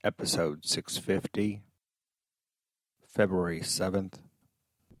Episode 650, February 7th,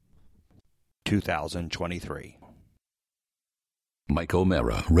 2023. Mike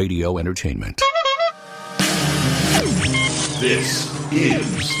O'Mara, Radio Entertainment. This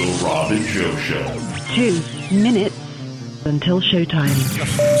is the Rob and Joe Show. 2 minutes until showtime.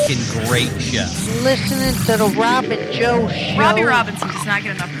 Fucking great show. Listening to the Rob and Joe Show. Robbie Robinson does not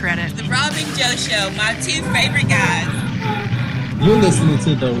get enough credit. The Rob and Joe Show, my two favorite guys. You're listening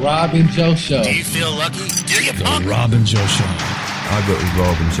to the Rob and Joe Show. Do you feel lucky? Do you? The Rob and Joe Show. I've worked with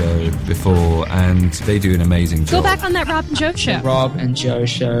Rob and Joe before, and they do an amazing job. Go back on that Rob and Joe Show. Rob and Joe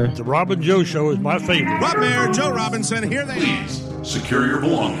Show. The Rob and Joe Show is my favorite. Rob Mayer, Joe Robinson, here they are. Please, secure your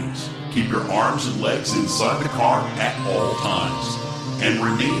belongings. Keep your arms and legs inside the car at all times. And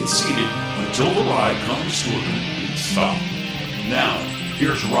remain seated until the ride comes to a complete stop. Now,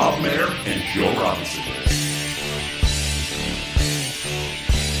 here's Rob Mayer and Joe Robinson.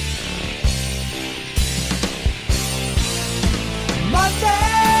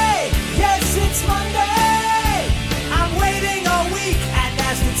 Monday, yes, it's Monday. I'm waiting all week, and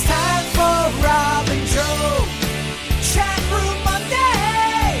as it's time for Rob and Joe. Chat Room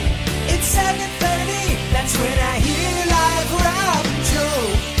Monday, it's 7:30. That's when I hear live Rob and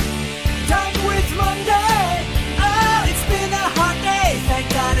Joe. Done with Monday. Oh, it's been a hot day. Thank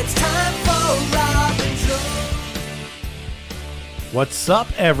God it's time for Rob and Joe. What's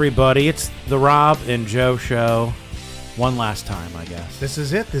up, everybody? It's the Rob and Joe Show. One last time, I guess. This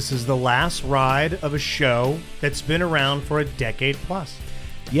is it. This is the last ride of a show that's been around for a decade plus.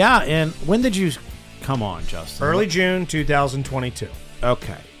 Yeah, and when did you come on, Justin? Early June 2022.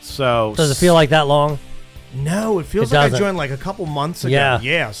 Okay, so... Does it feel like that long? No, it feels like I joined like a couple months ago.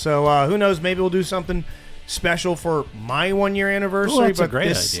 Yeah. So who knows? Maybe we'll do something special for my 1 year anniversary. Ooh, that's but a great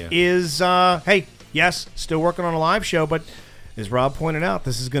this idea. is, hey, yes, still working on a live show, but as Rob pointed out,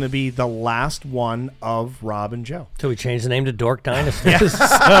 this is going to be the last one of Rob and Joe. So we changed the name to Dork Dynasty.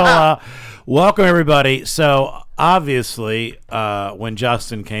 So, welcome, everybody. So, obviously, when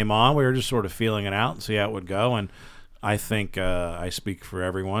Justin came on, we were just sort of feeling it out and see how it would go. And I think I speak for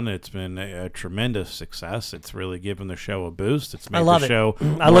everyone. It's been a tremendous success. It's really given the show a boost. It's made the show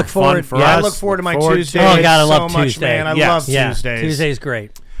I look forward for us. I look forward to my Tuesdays. Oh, God, I love so Tuesday. Much, man. I love Tuesdays. Tuesday's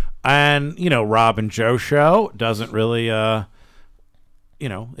great. And, Rob and Joe Show doesn't really...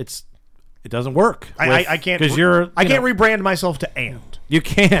 it doesn't work. I can't because I can't rebrand myself to And. You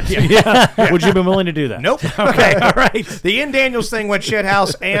can't. Yeah. Would you be willing to do that? Nope. Okay. All right. The Ian Daniels thing went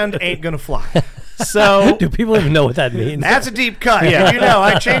shithouse and ain't gonna fly. So do people even know what that means? That's a deep cut. Yeah.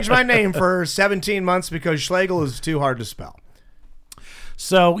 I changed my name for 17 months because Schlegel is too hard to spell.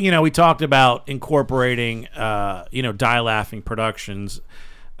 So we talked about incorporating Die Laughing Productions.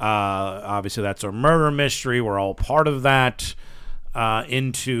 Obviously, that's our murder mystery. We're all part of that.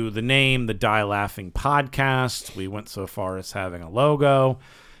 Into the name, the Die Laughing Podcast. We went so far as having a logo.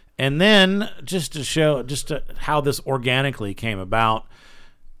 And then, just to show how this organically came about,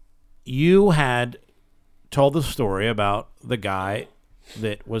 you had told the story about the guy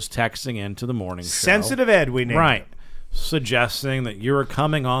that was texting into the morning show. Sensitive Ed, we named right, him. suggesting that you were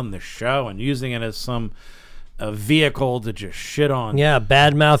coming on the show and using it as some a vehicle to just shit on. Yeah,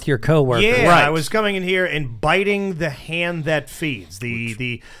 badmouth your coworker. Yeah, right. I was coming in here and biting the hand that feeds.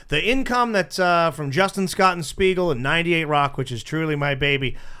 The income that's from Justin Scott and Spiegel and 98 Rock, which is truly my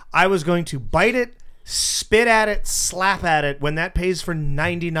baby. I was going to bite it, spit at it, slap at it when that pays for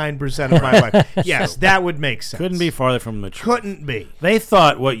 99% of my life. Yes, that would make sense. Couldn't be farther from the truth. Couldn't be. They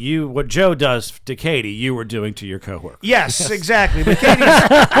thought what Joe does to Katie, you were doing to your coworker. Yes, exactly. But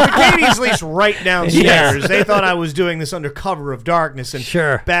Katie's least right downstairs. They thought I was doing this under cover of darkness and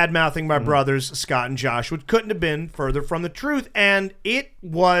bad-mouthing my brothers, Scott and Josh, which couldn't have been further from the truth. And it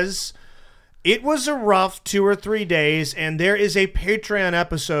was a rough 2 or 3 days, and there is a Patreon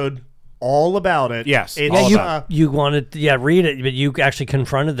episode all about it. Yes. You wanted to read it, but you actually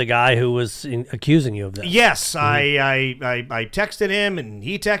confronted the guy who was accusing you of this. Yes, I texted him, and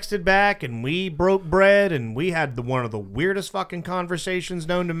he texted back, and we broke bread, and we had one of the weirdest fucking conversations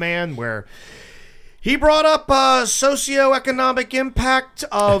known to man, where he brought up socioeconomic impact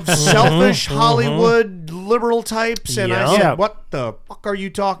of selfish Hollywood liberal types, and I said, what the fuck are you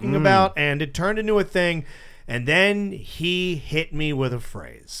talking about? And it turned into a thing, and then he hit me with a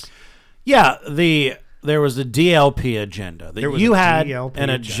phrase. Yeah, there was a DLP agenda. You had an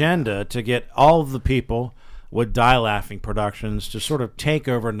agenda to get all of the people with Die Laughing Productions to sort of take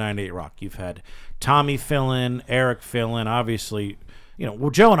over 98 Rock. You've had Tommy fill in, Eric fill in, obviously.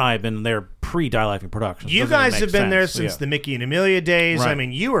 Joe and I have been there pre-Die Laughing Productions. You Doesn't even guys make have been there sense. since the Mickey and Amelia days. Right. I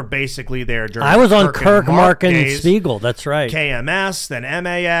mean, you were basically there during I was on Kirk Mark and days. Spiegel. That's right. KMS, then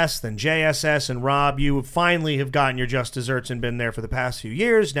MAS, then JSS, and Rob. You finally have gotten your just desserts and been there for the past few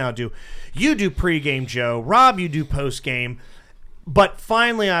years. Now you do pregame, Joe. Rob, you do postgame. But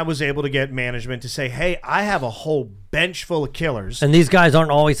finally, I was able to get management to say, hey, I have a whole bench full of killers. And these guys aren't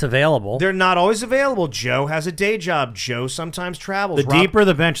always available. They're not always available. Joe has a day job. Joe sometimes travels. The deeper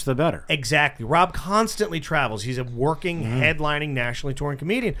the bench, the better. Exactly. Rob constantly travels. He's a working, headlining, nationally touring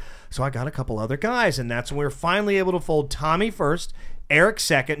comedian. So I got a couple other guys, and that's when we were finally able to fold Tommy first, Eric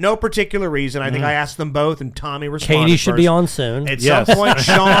second. No particular reason. I think I asked them both, and Tommy responded Katie should first. be on soon. At some point,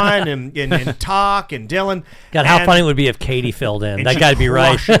 Sean and Talk and Dylan. God, how funny it would be if Katie filled in. That guy'd be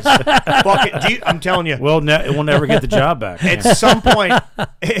right. I'm telling you. We'll never get the job back. At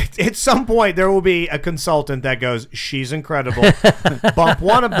some point, there will be a consultant that goes, she's incredible. Bump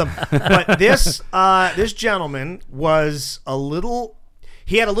one of them. But this gentleman was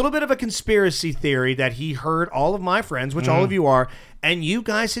he had a little bit of a conspiracy theory that he heard all of my friends, which all of you are, and you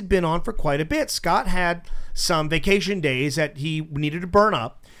guys had been on for quite a bit. Scott had some vacation days that he needed to burn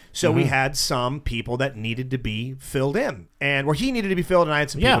up, so we had some people that needed to be filled in, where he needed to be filled, and I had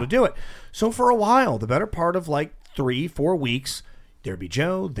some people to do it. So for a while, the better part of like 3-4 weeks, there'd be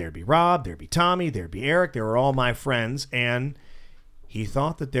Joe, there'd be Rob, there'd be Tommy, there'd be Eric. They were all my friends, and he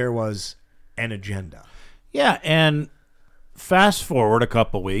thought that there was an agenda. Yeah, and fast forward a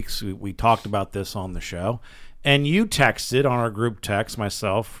couple weeks, we talked about this on the show, and you texted on our group text,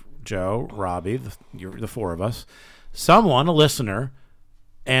 myself, Joe, Robbie, the four of us, someone, a listener,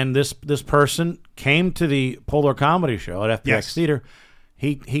 and this person came to the Polar Comedy Show at FPX Theater.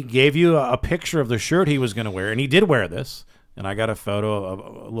 He gave you a picture of the shirt he was going to wear, and he did wear this. And I got a photo of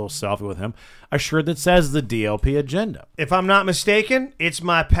a little selfie with him. A shirt that says the DLP agenda. If I'm not mistaken, it's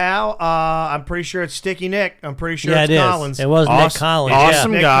my pal. I'm pretty sure it's Sticky Nick. I'm pretty sure it's Collins. It was Nick Collins.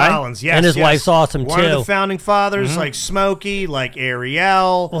 Awesome Nick guy. Collins, yes. And his wife's awesome, One too. of the founding fathers, like Smokey, like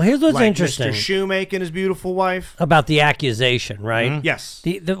Ariel. Well, here's what's like interesting. Mr. Shoemaker and his beautiful wife. About the accusation, right? Yes.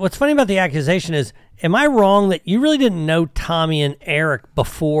 What's funny about the accusation is, am I wrong that you really didn't know Tommy and Eric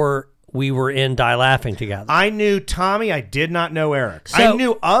before we were in Die Laughing together? I knew Tommy. I did not know Eric. So, I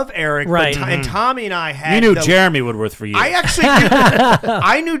knew of Eric, right. and Tommy and I had. You knew Jeremy Woodworth for years. I actually knew.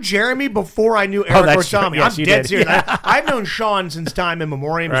 I knew Jeremy before I knew Eric or Tommy. Yes, I'm dead did. serious. Yeah. I've known Sean since time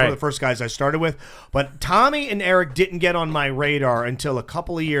immemorial. He was one of Right. the first guys I started with. But Tommy and Eric didn't get on my radar until a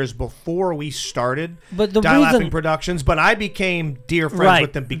couple of years before we started Die Laughing Productions. But I became dear friends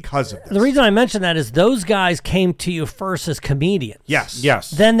with them because of this. The reason I mention that is those guys came to you first as comedians.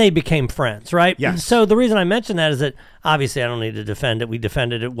 Yes. Then they became friends, right? Yes. So the reason I mention that is that obviously I don't need to defend it. We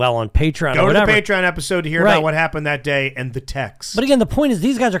defended it well on Patreon. Go or to the whatever. Patreon episode to hear about what happened that day and the text. But again, the point is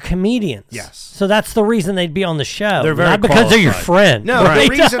these guys are comedians. Yes. So that's the reason they'd be on the show. They're very not because they're your qualified. friend. No, right?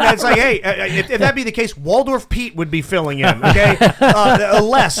 the reason that's like, hey, if that be the case, Waldorf Pete would be filling in, okay?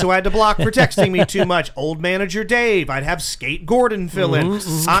 Les, who I had to block for texting me too much. Old manager Dave. I'd have Skate Gordon fill in.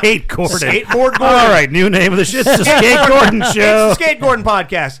 Skate Gordon. Skateboard Gordon. All right, new name of the shit. It's the Skate Gordon Show. It's the Skate Gordon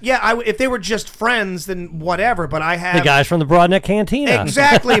podcast. Yeah, if they were just friends, then whatever, but I have... The guys from the Broadneck Cantina.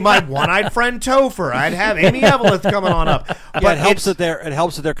 Exactly. My one-eyed friend Topher. I'd have Amy Eveleth coming on up. But it helps that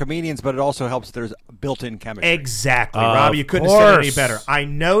they're comedians, but it also helps that there's built-in chemistry. Exactly, Rob. You couldn't have said it any better. I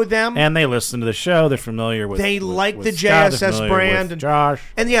know them. And they listen to the show. They're familiar with They like with the Scott, they're JSS familiar brand. with Josh.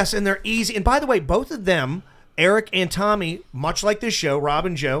 And yes, and they're easy. And by the way, both of them, Eric and Tommy, much like this show, Rob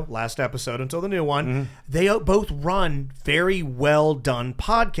and Joe, last episode until the new one, they both run very well done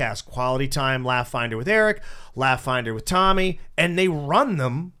podcasts. Quality Time, Laugh Finder with Eric, Laugh Finder with Tommy, and they run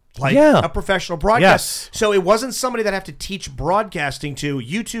them like a professional broadcast. Yes. So it wasn't somebody that I have to teach broadcasting to.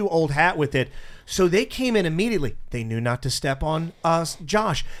 You two old hat with it. So they came in immediately. They knew not to step on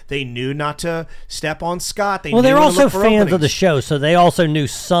Josh. They knew not to step on Scott. They They're knew also to look for fans openings. of the show, so they also knew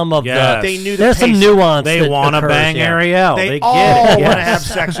some of the. They knew there's the some pace. nuance. They that want to occurs, bang yeah. Ariel. They They all get it. want to Yes. have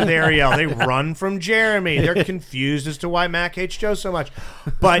sex with Ariel. They run from Jeremy. They're confused as to why Mac hates Joe so much.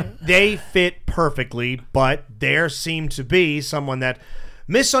 But they fit perfectly. But there seemed to be someone that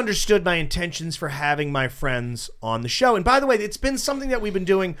misunderstood my intentions for having my friends on the show. And by the way, it's been something that we've been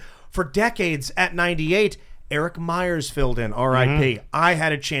doing for decades at 98. Eric Myers filled in, R.I.P. I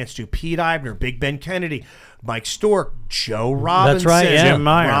had a chance to. Pete Eibner, Big Ben Kennedy, Mike Stork, Joe Robinson, right, yeah. Jim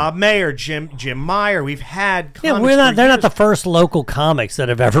Meyer. Rob Mayer, Jim Meyer. We've had comics they're not years. the first local comics that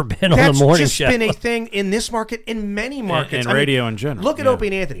have ever been on That's the morning just show. been a thing in this market, in many markets. And radio in general. Look at Opie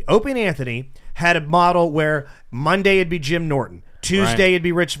and Anthony. Opie and Anthony had a model where Monday it'd be Jim Norton, Tuesday it'd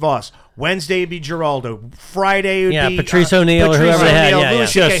be Rich Voss. Wednesday it'd be Geraldo. Friday it'd be Patrice O'Neill or whoever they had.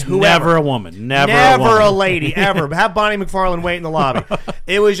 Louis C.K., Just whoever. never a woman. Never a lady, ever. Have Bonnie McFarlane wait in the lobby.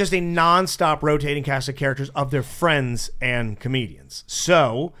 It was just a nonstop rotating cast of characters of their friends and comedians.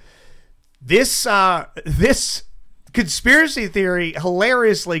 So this conspiracy theory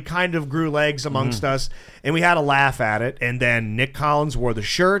hilariously kind of grew legs amongst us, and we had a laugh at it. And then Nick Collins wore the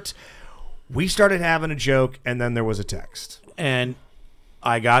shirt. We started having a joke, and then there was a text. And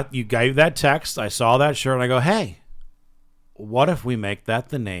you gave that text. I saw that shirt, and I go, hey, what if we make that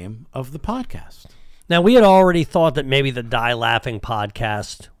the name of the podcast? Now, we had already thought that maybe the Die Laughing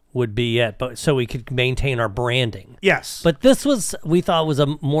podcast would be it, but so we could maintain our branding. Yes. But this we thought was a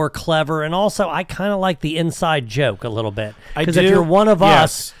more clever, and also I kind of like the inside joke a little bit. Because if you're one of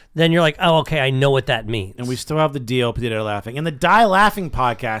us, then you're like, oh, okay, I know what that means. And we still have the DLP Die Laughing. And the Die Laughing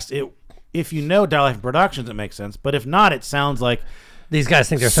podcast, if you know Die Laughing Productions, it makes sense. But if not, it sounds like these guys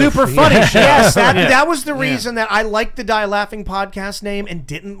think they're super funny. Yes, that was the reason that I liked the Die Laughing podcast name and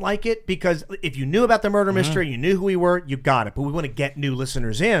didn't like it, because if you knew about the murder mystery, you knew who we were, you got it. But we want to get new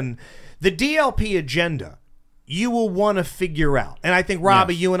listeners in. The DLP agenda, you will want to figure out. And I think,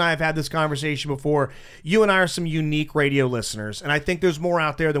 Robbie, you and I have had this conversation before. You and I are some unique radio listeners, and I think there's more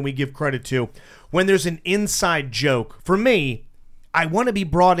out there than we give credit to. When there's an inside joke, for me, I want to be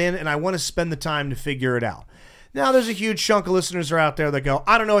brought in, and I want to spend the time to figure it out. Now, there's a huge chunk of listeners are out there that go,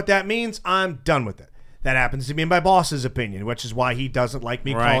 I don't know what that means. I'm done with it. That happens to be my boss's opinion, which is why he doesn't like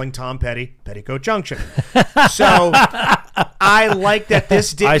me calling Tom Petty Petticoat Junction. So I like that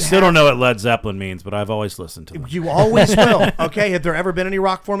this didn't I still don't know what Led Zeppelin means, but I've always listened to them. You always will. Okay, have there ever been any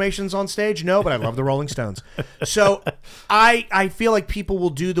rock formations on stage? No, but I love the Rolling Stones. So I feel like people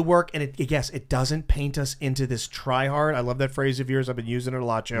will do the work, and it doesn't paint us into this try hard. I love that phrase of yours. I've been using it a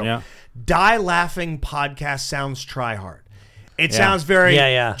lot, Joe. Yeah. Die Laughing podcast sounds try hard. It sounds very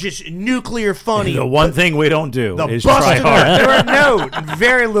just nuclear funny. The one thing we don't do is try hard. No,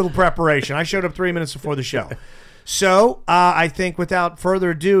 very little preparation. I showed up 3 minutes before the show. So I think without further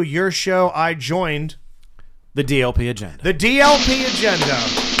ado, your show, I joined the DLP agenda. The DLP agenda.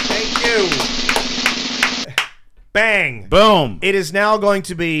 Thank you. Bang. Boom. It is now going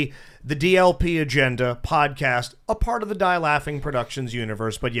to be the DLP agenda podcast, a part of the Die Laughing Productions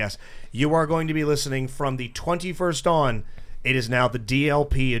universe. But yes, you are going to be listening from the 21st on. It is now the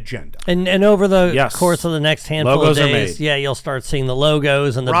DLP agenda. And over the course of the next handful of days, you'll start seeing the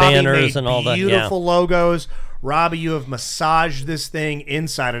logos and the banners and all the beautiful logos. Robbie, you have massaged this thing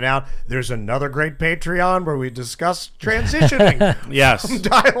inside and out. There's another great Patreon where we discuss transitioning from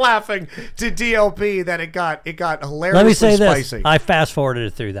Die Laughing to DLP that it got hilariously Let me say spicy. This. I fast-forwarded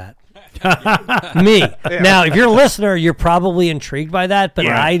it through that. Me. Now, if you're a listener, you're probably intrigued by that, but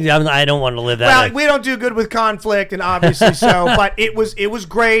I don't want to live that way. Well, we don't do good with conflict, and obviously so, but it was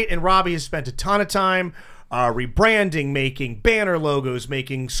great, and Robbie has spent a ton of time rebranding, making banner logos,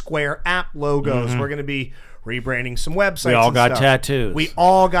 making Square app logos. We're going to be rebranding some websites. We all got tattoos. We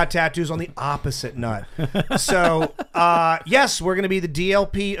all got tattoos on the opposite nut. So, yes, we're going to be the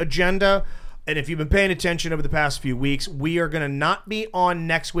DLP agenda. And if you've been paying attention over the past few weeks, we are going to not be on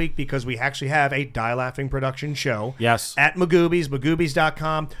next week because we actually have a Die Laughing production show. Yes. At Magoobys,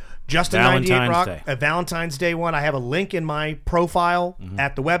 Magoobys.com. Just a 98 Rock, a Valentine's Day one. I have a link in my profile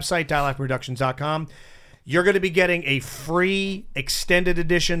at the website, dielaughingproductions.com. You're going to be getting a free extended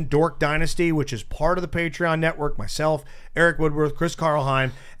edition Dork Dynasty, which is part of the Patreon network. Myself, Eric Woodworth, Chris Karlheim,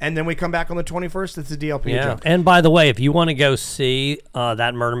 and then we come back on the 21st. It's the DLP agenda. And by the way, if you want to go see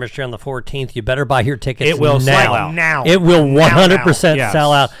that murder mystery on the 14th, you better buy your tickets. It will sell out now. It will 100%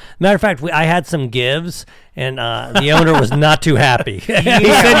 sell out. Matter of fact, I had some gives, and the owner was not too happy. He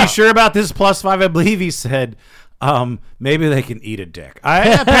said, "You sure about this +5?" I believe he said. Maybe they can eat a dick.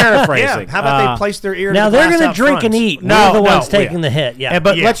 I'm paraphrasing. How about they place their ear? Now to the they're going to drink front. and eat. We're the ones taking the hit. Yeah,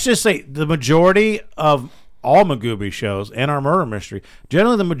 but let's just say the majority of all Magooby shows and our murder mystery,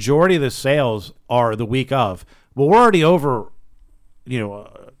 generally the majority of the sales are the week of. Well, we're already over,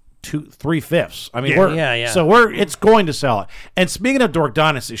 3/5. I mean, so it's going to sell it. And speaking of Dork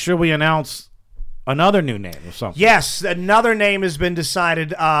Dynasty, should we announce another new name or something? Yes, another name has been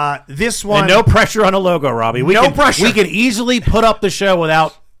decided. This one, and no pressure on a logo, Robbie. Pressure. We can easily put up the show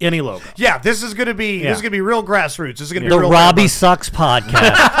without any logo. Yeah, this is going to be real grassroots. This is going to be the real Robbie Sucks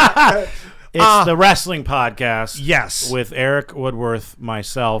podcast. It's the wrestling podcast. Yes, with Eric Woodworth,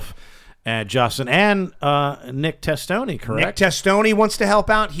 myself, and Justin, and Nick Testoni. Correct. Nick Testoni wants to help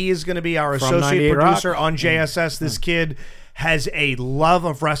out. He is going to be our associate producer on JSS. This kid has a love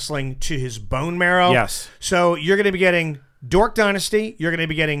of wrestling to his bone marrow. Yes. So you're going to be getting Dork Dynasty. You're going to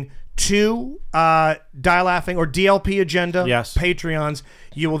be getting 2 Die Laughing or DLP Agenda Yes. Patreons.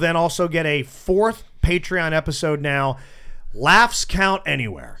 You will then also get a 4th Patreon episode now. Laughs Count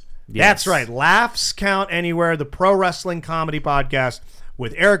Anywhere. Yes. That's right. Laughs Count Anywhere, the pro wrestling comedy podcast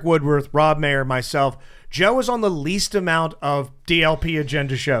with Eric Woodworth, Rob Mayer, myself. Joe is on the least amount of DLP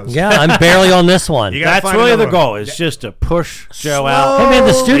Agenda shows. Yeah, I'm barely on this one. That's really the goal. It's just to push Joe out. Hey man,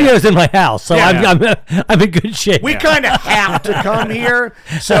 the studio's in my house, so Yeah. I'm in good shape. We kind of have to come here,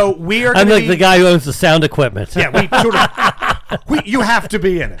 so we are. I'm like the guy who owns the sound equipment. Yeah, we sort of. You have to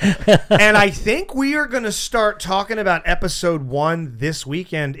be in it, and I think we are going to start talking about episode 1 this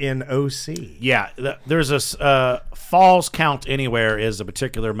weekend in OC. Yeah, there's a Falls Count Anywhere is a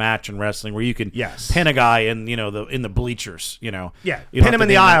particular match in wrestling where you can pin a guy in in the bleachers. Yeah, You don't pin him have in to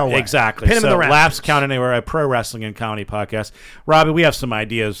the name aisle. them. Exactly. Pin him in the rafters. Laughs Count Anywhere, a pro wrestling and comedy podcast. Robbie, we have some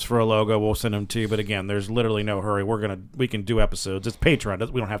ideas for a logo. We'll send them to you. But again, there's literally no hurry. We can do episodes. It's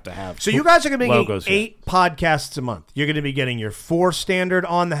Patreon. We don't have to have. So you guys are going to be getting logos 8 podcasts a month. You're going to be getting your 4 standard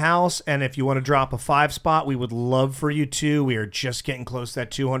on the house, and if you want to drop a 5 spot, we would love for you to. We are just getting close to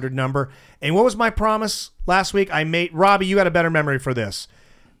that 200 number. And what was my promise last week? Robbie, you got a better memory for this.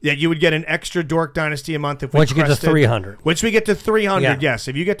 Yeah, you would get an extra Dork Dynasty a month if we Once you get to 300. Once we get to 300, Yeah. yes.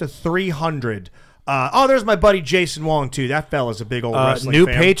 If you get to 300. There's my buddy Jason Wong, too. That fella's a big old wrestling new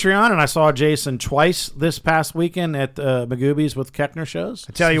fan. Patreon, and I saw Jason twice this past weekend at Magoobys with Koechner shows.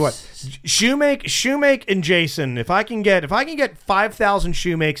 I tell you what, Shoemake and Jason, if I can get 5,000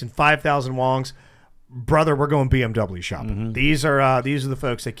 Shoemakes and 5,000 Wongs, brother, we're going BMW shopping. These are the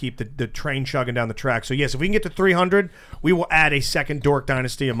folks that keep the train chugging down the track. So yes, if we can get to 300, we will add a second Dork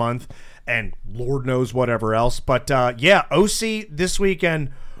Dynasty a month, and Lord knows whatever else. But OC this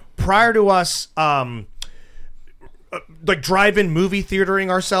weekend. Prior to us, like drive-in movie theatering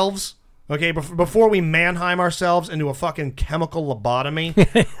ourselves. Okay, before we Mannheim ourselves into a fucking chemical lobotomy,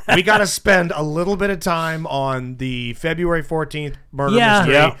 we got to spend a little bit of time on the February 14th murder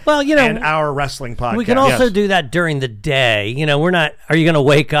mystery and our wrestling podcast. We can also do that during the day. We're not. Are you going to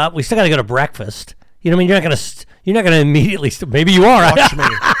wake up? We still got to go to breakfast. You're not going to immediately. Maybe you are. Watch me.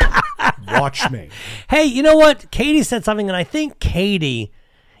 Watch me. Hey, you know what? Katie said something, and I think Katie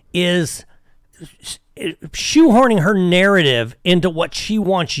is shoehorning her narrative into what she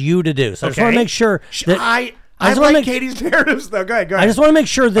wants you to do. So I just want to make sure that I like Katie's narratives, though. Go ahead. I just want to make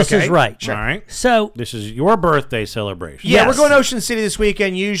sure this is right. Sure. All right. So this is your birthday celebration. Yeah, we're going to Ocean City this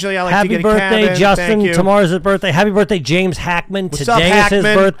weekend. Usually, I like Happy to get birthday, a cabin. Justin! Thank you. Tomorrow's his birthday. Happy birthday, James Hackman. What's Today up, Hackman? is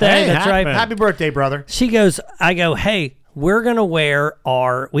his birthday. Hey, That's Hackman. right. Happy birthday, brother. She goes. I go. Hey, we're gonna wear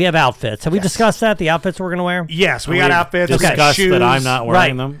we have outfits. Have we discussed that? The outfits we're gonna wear? Yes, we got outfits. Discussed shoes. that I'm not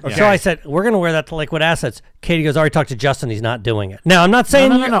wearing them. Okay. So I said we're gonna wear that to Liquid Assets. Katie goes, I already talked to Justin. He's not doing it. Now I'm not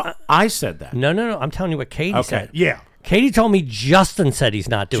saying No. I said that. No. I'm telling you what Katie said. Yeah. Katie told me Justin said he's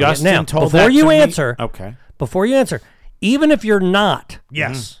not doing Justin it. Now, told before that you to me? answer, before you answer, even if you're not,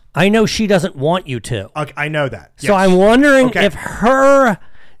 yes, I know she doesn't want you to. Okay, I know that. So I'm wondering if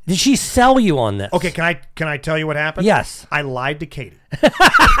did she sell you on this? Okay, can I tell you what happened? Yes. I lied to Katie.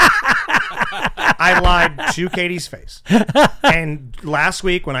 I lied to Katie's face. And last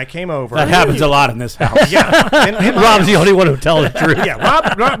week when I came over, that happens a lot in this house. Yeah, in my Rob's the house. only one who tells the truth. Yeah,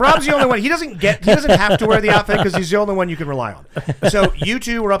 Rob's the only one. He doesn't have to wear the outfit because he's the only one you can rely on. So you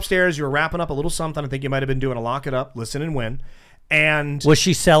two were upstairs. You were wrapping up a little something. I think you might have been doing a lock it up, listen and win. And was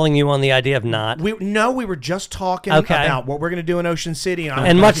she selling you on the idea of not? We were just talking about what we're going to do in Ocean City.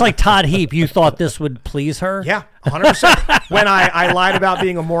 And much like Todd Heap, you thought this would please her? Yeah, 100%. When I lied about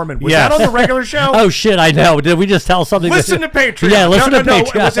being a Mormon. Was that on the regular show? Oh, shit, I know. Did we just tell something? Listen to Patreon. Yeah, listen to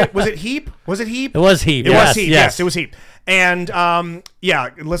Patreon. Was it Heap? Was it Heap? It was Heap. It was Heap. Yes, it was Heap. And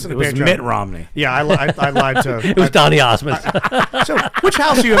listen to Patreon. It was Mitt Romney. Yeah, I lied to. It was Donny Osmond. So, which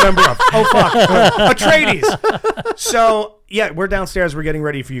house are you a member of? Oh, fuck. Atreides. So, yeah, we're downstairs. We're getting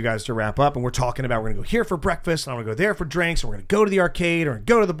ready for you guys to wrap up. And we're talking about we're going to go here for breakfast. And I'm going to go there for drinks. And we're going to go to the arcade or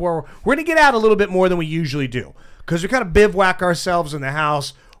go to the bar. We're going to get out a little bit more than we usually do. Because we kind of bivouac ourselves in the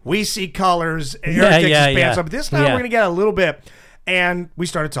house. We see colors. And Eric takes his pants up. This time we're going to get a little bit. And we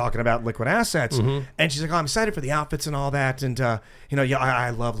started talking about Liquid Assets. Mm-hmm. And she's like, I'm excited for the outfits and all that. And, I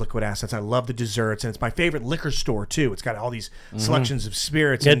love Liquid Assets. I love the desserts. And it's my favorite liquor store, too. It's got all these selections of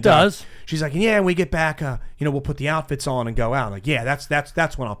spirits. It does. She's like, when we get back, we'll put the outfits on and go out. I'm like, yeah,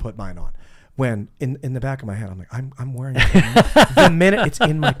 that's when I'll put mine on. When in the back of my head, I'm like, I'm wearing it. The minute it's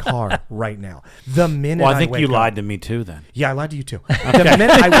in my car right now. The minute I think wake you up, lied to me too then. Yeah, I lied to you too. The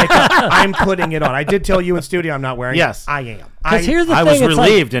minute I wake up, I'm putting it on. I did tell you in studio I'm not wearing it. I am. Because here's the I thing. was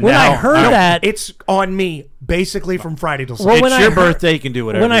relieved. And when now I heard that. It's on me basically from Friday till Sunday. It's your birthday. You can do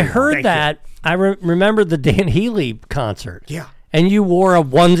whatever When I you want. heard that, I remembered the Dan Healy concert. Yeah. and you wore a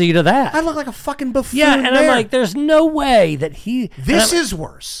onesie to that. I look like a fucking buffoon. Yeah, and there. I'm like, there's no way that he. This is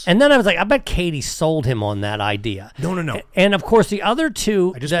worse. And then I was like, I bet Katie sold him on that idea. No. And of course, the other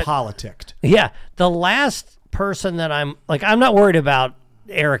two. I just politicked. Yeah, the last person that I'm not worried about.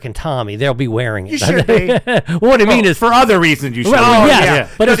 Eric and Tommy, they'll be wearing it. You should be. What I mean is, for other reasons, you should. Well, yeah.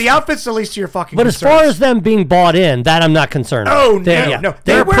 But the outfit's the least of your fucking. But concerns. as far as them being bought in, that I'm not concerned. Oh about. no.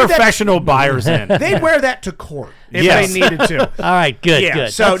 They're professional buyers in. They'd wear that to court if they needed to. All right, good. Yeah.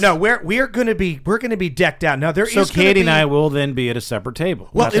 Good. So we're gonna be decked out. Now So Katie and I will then be at a separate table.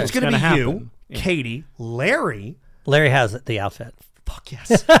 Well, That's it's gonna be happen. you, Katie, Larry. Larry has the outfit. Fuck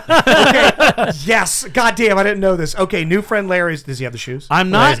yes. Okay. Yes. God damn, I didn't know this. Okay, new friend Larry's. Does he have the shoes? I'm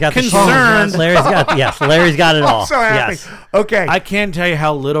not concerned. Larry's got it all. I'm so happy. Yes. Okay. I can't tell you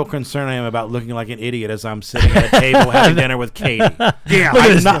how little concerned I am about looking like an idiot as I'm sitting at a table having dinner with Katie. Yeah. Look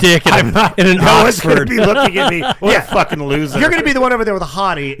at his dick in an no one's going to Oxford. be looking at me. What a fucking loser. You're going to be the one over there with a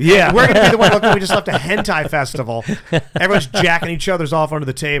hottie. Yeah. We're going to be the one looking. We just left a hentai festival. Everyone's jacking each other's off under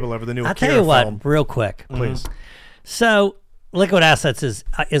the table over the new I'll Akira tell you what, film. real quick. Please. So, Liquid Assets is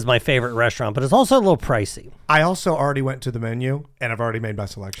my favorite restaurant, but it's also a little pricey. I also already went to the menu, and I've already made my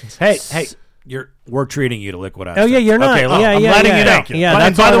selections. Hey, we're treating you to Liquid Assets. Oh, yeah, you're not. Okay, I'm letting you know. Thank you. Yeah, But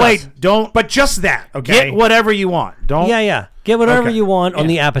that's by the all way, it was. don't But just that, okay? get whatever you want. Don't. Yeah. Get whatever Okay. you want on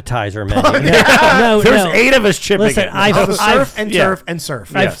the appetizer menu. There's 8 of us chipping Listen, in. Surf and turf and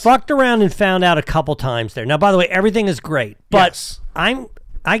surf. I fucked around and found out a couple times there. Now, by the way, everything is great, but Yes.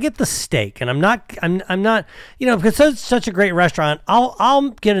 I get the steak, and I'm not, because it's such a great restaurant. I'll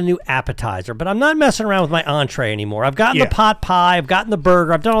get a new appetizer, but I'm not messing around with my entree anymore. I've gotten the pot pie, I've gotten the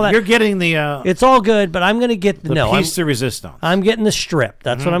burger, I've done all that. You're getting the. It's all good, but I'm gonna get the piece de resistance. I'm getting the strip.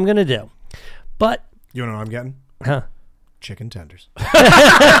 That's what I'm gonna do. But You know what I'm getting? huh? Chicken tenders. Is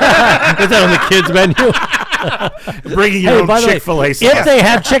that on the kids menu? Bringing your own by the way, Chick-fil-A if sauce. they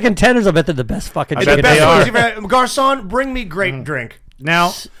have chicken tenders, I bet they're the best fucking I chicken bet they tenders. are. You've ever- Garçon, bring me great drink.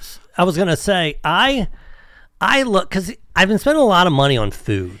 Now, I was gonna say I look because I've been spending a lot of money on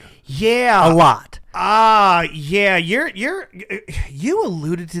food. Yeah. A lot. Yeah. You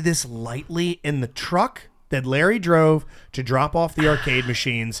alluded to this lightly in the truck that Larry drove to drop off the arcade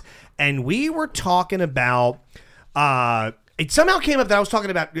machines, and we were talking about. It somehow came up that I was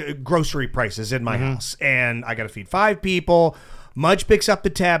talking about grocery prices in my house, and I got to feed 5 people. Mudge picks up the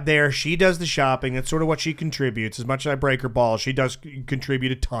tab there. She does the shopping. That's sort of what she contributes. As much as I break her balls, she does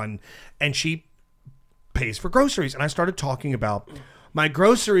contribute a ton, and she pays for groceries. And I started talking about my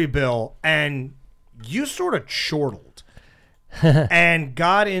grocery bill, and you sort of chortled and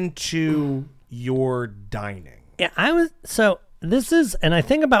got into your dining. Yeah, this is, and I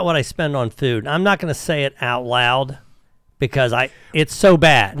think about what I spend on food. I'm not going to say it out loud because it's so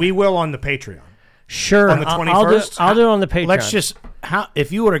bad. We will on the Patreon. Sure, on the 21st. I'll do it on the Patreon. let's just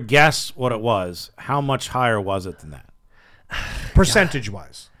if you were to guess what it was, how much higher was it than that?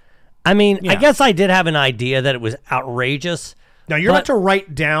 Percentage-wise. I mean, I guess I did have an idea that it was outrageous. Now, you're about to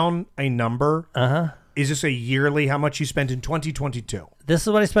write down a number. Is this a yearly, how much you spent in 2022? This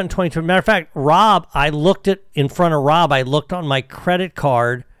is what I spent in 2022. Matter of fact, Rob, I looked in front of Rob, I looked on my credit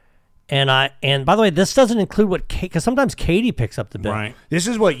card, and by the way, this doesn't include what because sometimes Katie picks up the bill. Right. This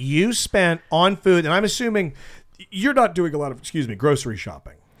is what you spent on food, and I'm assuming you're not doing a lot of, grocery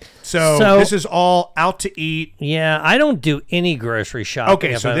shopping. So this is all out to eat. Yeah, I don't do any grocery shopping.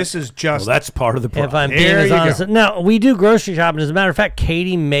 Okay, so this is just... Well, that's part of the problem. If I'm being as honest. No, we do grocery shopping. As a matter of fact,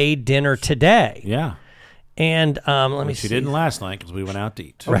 Katie made dinner today. Yeah. And let me see. She didn't last night because we went out to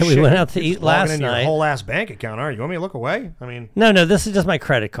eat. Right, we went out to eat last in night. Your whole ass bank account, are you? Want me to look away? I mean... No, this is just my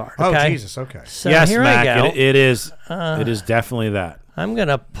credit card. Okay? Oh, Jesus, okay. So yes, here Mac, I go. it is definitely that. I'm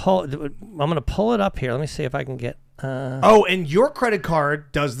gonna pull it up here. Let me see if I can get. And your credit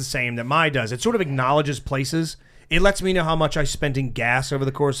card does the same that mine does. It sort of acknowledges places. It lets me know how much I spent in gas over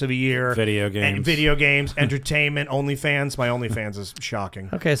the course of a year. Video games, entertainment, OnlyFans. My OnlyFans is shocking.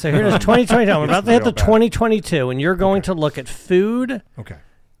 Okay, so here's 2022. I'm about to hit the 2022, and you're going to look at food. Okay.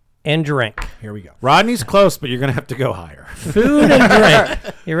 And drink. Here we go. Rodney's close, but you're going to have to go higher. Food and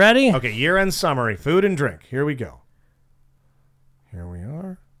drink. You ready? Okay, year-end summary. Food and drink. Here we go. Here we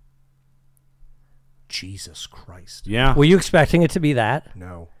are. Jesus Christ. Yeah. Were you expecting it to be that?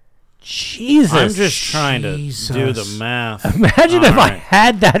 No. Jesus. I'm just trying to do the math. Imagine if I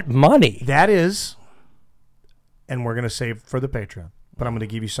had that money. That is, and we're going to save for the Patreon, but I'm going to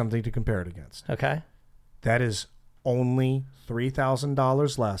give you something to compare it against. Okay. That is only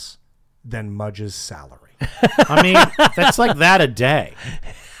 $3,000 less than Mudge's salary. I mean, that's like that a day.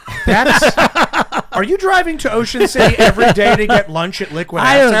 Are Are you driving to Ocean City every day to get lunch at Liquid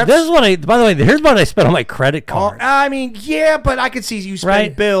I don't, Assets? this is what I. By the way, here's what I spent on my credit card. I mean, yeah, but I could see you spend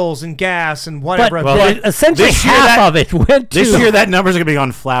Right. bills and gas and whatever. But essentially half of it went to. This year, that number's going to be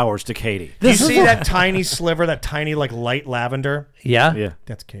on flowers to Katie. Do you see that tiny sliver, that tiny like light lavender? Yeah. Yeah.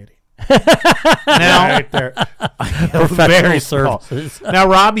 That's Katie. Now, right there. Very services. small. Now,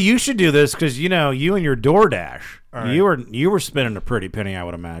 Rob, you should do this because you and your DoorDash, you were spending a pretty penny, I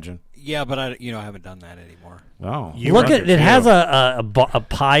would imagine. Yeah, but I haven't done that anymore. Oh, Look at it has a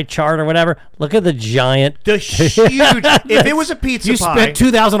pie chart or whatever. Look at the giant, the huge. If it was a pizza you pie, spent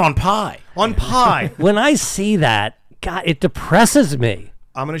 $2,000 on pie. On pie. When I see that, God, it depresses me.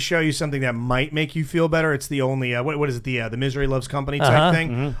 I'm going to show you something that might make you feel better. It's the only what is it? The Misery Loves Company type thing.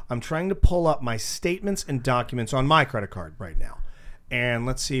 Mm-hmm. I'm trying to pull up my statements and documents on my credit card right now. And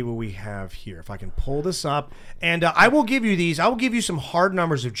let's see what we have here. If I can pull this up. And I will give you these. I will give you some hard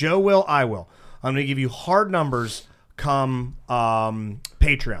numbers. If Joe will, I will. I'm going to give you hard numbers come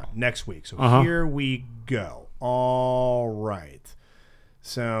Patreon next week. So here we go. All right.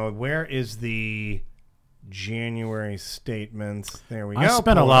 So where is the January statements? There we go. I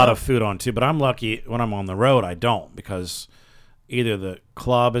spent a lot of food on too, but I'm lucky when I'm on the road I don't because either the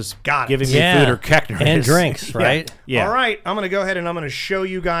club is giving me food or Koechner and is. drinks, right? Yeah. All right, I'm going to go ahead and I'm going to show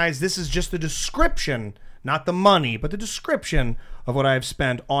you guys. This is just the description, not the money, but the description of what I've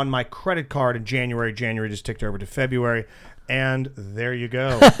spent on my credit card in January. January just ticked over to February, and there you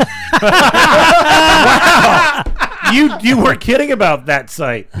go. Wow. You weren't kidding about that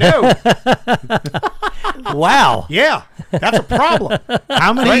site. No. Wow. Yeah, that's a problem.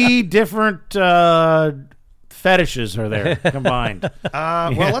 How many different fetishes are there combined?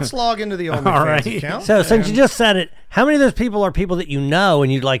 Well, let's log into the OnlyFans account. So since you just said it, how many of those people are people that you know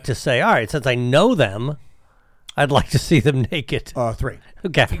and you'd like to say, all right, since I know them, I'd like to see them naked? 3.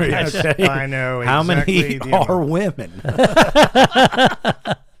 Okay. I know. How exactly many are women?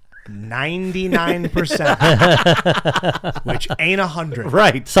 99%, which ain't 100.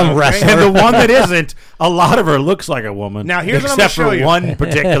 Right. Some wrestler. And the one that isn't, a lot of her looks like a woman. Now, here's what I'm going to show you. Except for one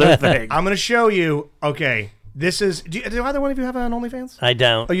particular thing. I'm going to show you, okay, this is, do either one of you have an OnlyFans? I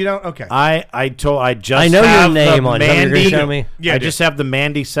don't. Oh, you don't? Okay. I just I know have your name the on it. You're Mandy, gonna show me? Yeah, I just have the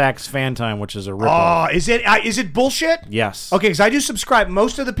Mandy Sachs fan time, which is a ripoff. Oh, is it bullshit? Yes. Okay, because I do subscribe.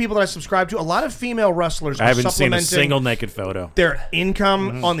 Most of the people that I subscribe to, a lot of female wrestlers I are haven't seen a supplementing single naked photo. their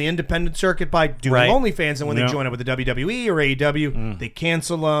income on the independent circuit by doing Right. OnlyFans, and when they join up with the WWE or AEW, they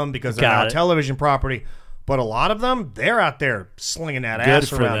cancel them because they're Got now it. television property. But a lot of them, they're out there slinging that Good ass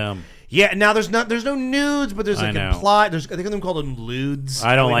for around. them. Yeah, now there's no nudes, but there's I like know. implied. I think them called them lewds.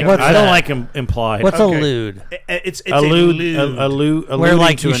 I don't like. What's I don't that? like implied. What's Okay. a lewd? It's a lewd? lewd. Where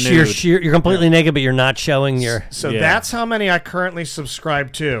like to a you're, nude. you're completely naked, but you're not showing your So Yeah. that's how many I currently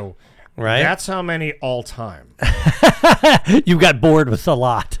subscribe to. right. That's how many all time. You got bored with a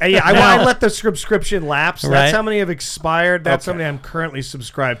lot. Yeah, I let the subscription lapse. That's Right. how many have expired. That's how many I'm currently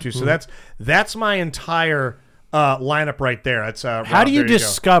subscribed to. So that's my entire lineup right there. That's How do you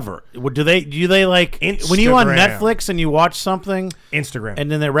discover? Do they like when you on Netflix and you watch something Instagram,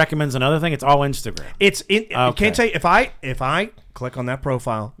 and then it recommends another thing? It's all Instagram. I can't tell you if I click on that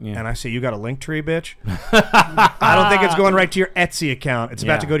profile and I say you got a link tree, bitch. I don't think it's going right to your Etsy account. It's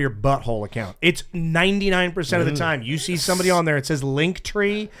about to go to your butthole account. It's 99% of the time you see somebody on there. It says link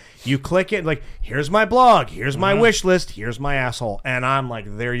tree. You click it like here's my blog, here's my wish list, here's my asshole, and I'm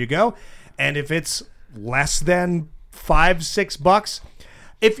like there you go. And if it's less than $5-6,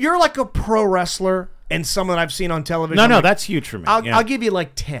 if you're like a pro wrestler and someone I've seen on television, No, I'm like, that's huge for me. I'll give you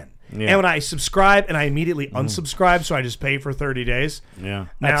like 10. Yeah. And when I subscribe and I immediately unsubscribe, so I just pay for 30 days. Yeah,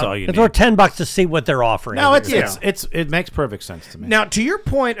 that's all you It's need. worth $10 to see what they're offering. No, it makes perfect sense to me. Now, to your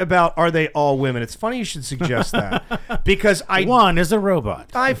point about are they all women, it's funny you should suggest that because one is a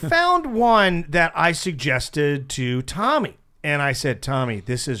robot. I found one that I suggested to Tommy, and I said, Tommy,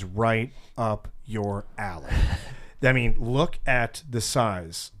 this is right up your alley. I mean, look at the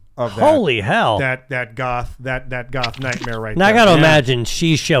size of that. Holy hell! That goth nightmare right now there. I got to imagine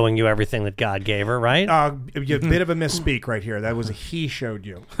she's showing you everything that God gave her, right? A bit of a misspeak right here. That was a he showed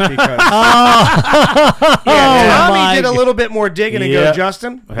you. Because Tommy did a little bit more digging and go,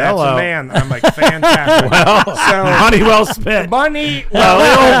 Justin, that's a man. I'm like, fantastic. Money well spent. Money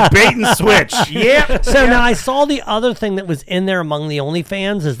well bait and switch. Yep. So now I saw the other thing that was in there among the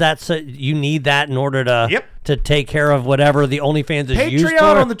OnlyFans. Is that so you need that in order to to take care of whatever the OnlyFans is used for?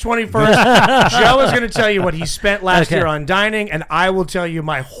 Patreon on the 21st. Joe is going to tell you what he spent last year on dining, and I will tell you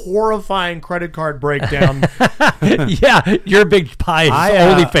my horrifying credit card breakdown. Yeah, your big pie is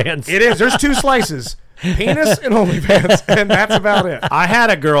OnlyFans. It is. There's 2 slices. penis and OnlyFans, and that's about it. I had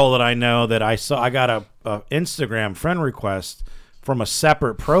a girl that I know that I saw. I got a Instagram friend request from a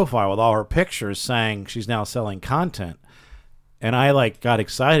separate profile with all her pictures saying she's now selling content. And I got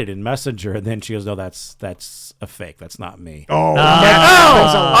excited in Messenger, and then she goes, "No, that's a fake. That's not me."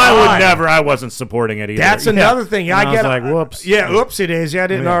 I would never. I wasn't supporting it either. That's another thing. And I was like, "Whoops." Yeah, oopsie daisy. I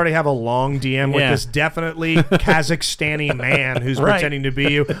didn't already have a long DM with this definitely Kazakhstani man who's pretending to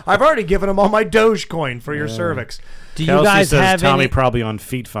be you. I've already given him all my Dogecoin for your cervix. Do Kelsey you guys says have Tommy any? probably on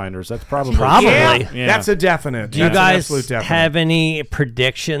Feet Finders. That's probably Yeah, that's a definite. Do you guys have any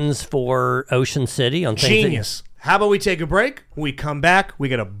predictions for Ocean City on things? Genius. How about we take a break? When we come back, we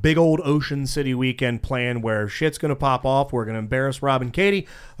got a big old Ocean City weekend plan where shit's going to pop off. We're going to embarrass Rob and Katie.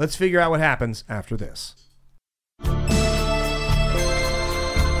 Let's figure out what happens after this.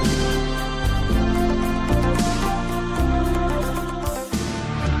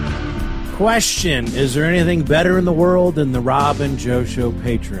 Question: is there anything better in the world than the Rob and Joe Show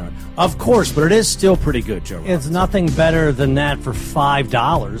Patreon? Of course, but it is still pretty good, Joe. It's nothing better than that for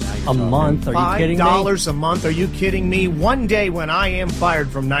 $5 a month. Are you kidding me? $5 a month? Are you kidding me? One day when I am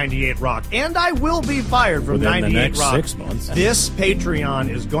fired from 98 Rock, and I will be fired from Within 98 the next Rock, 6 months. This Patreon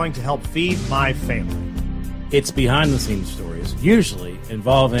is going to help feed my family. It's behind-the-scenes stories, usually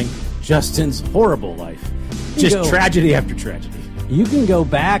involving Justin's horrible life. Just tragedy after tragedy. You can go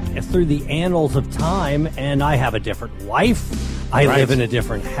back through the annals of time, and I have a different wife. I live in a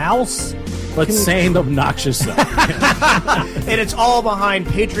different house. But same obnoxious stuff. And it's all behind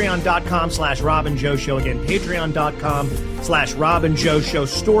patreon.com/Rob and Joe Show. Again, patreon.com/Rob and Joe Show.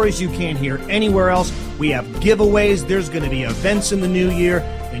 Stories you can't hear anywhere else. We have giveaways. There's going to be events in the new year,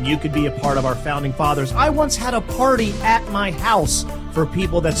 and you could be a part of our Founding Fathers. I once had a party at my house for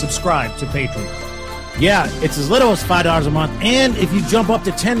people that subscribe to Patreon. Yeah, it's as little as $5 a month, and if you jump up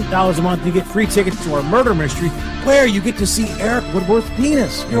to $10 a month, you get free tickets to our murder mystery, where you get to see Eric Woodworth's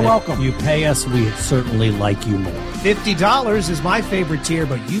penis. You're welcome. You pay us, we certainly like you more. $50 is my favorite tier,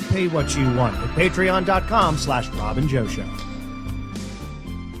 but you pay what you want at patreon.com/Rob and Joe Show.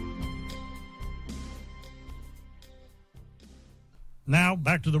 Now,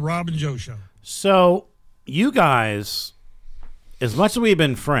 back to the Rob and Joe Show. So, you guys, as much as we've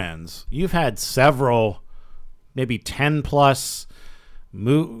been friends, you've had several, maybe 10-plus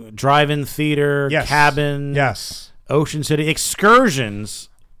drive-in theater, cabin, Ocean City excursions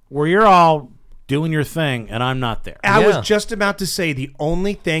where you're all doing your thing and I'm not there. I was just about to say the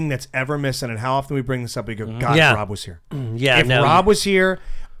only thing that's ever missing, and how often we bring this up, we go, God, if Rob was here. If Rob was here,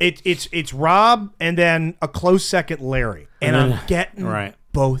 it's Rob and then a close second, Larry. And I'm getting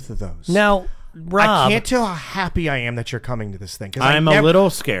both of those. Now, Rob, I can't tell how happy I am that you're coming to this thing. I'm a little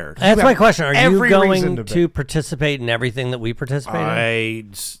scared. That's my question. Are you going to participate in everything that we participate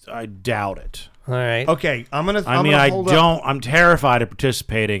in? I doubt it. All right. Okay, I'm terrified of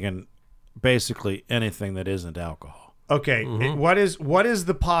participating in basically anything that isn't alcohol. Okay, what is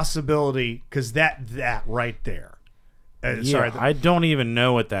the possibility? Because that right there. I don't even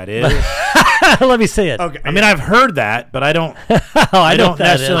know what that is. Let me see it. Okay, I mean, I've heard that, but I don't. I don't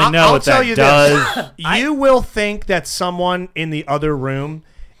necessarily know what that does. You will think that someone in the other room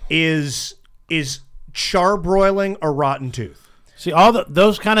is charbroiling a rotten tooth. See, all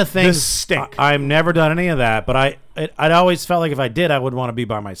those kind of things The stink. I've never done any of that, but I'd always felt like if I did, I would want to be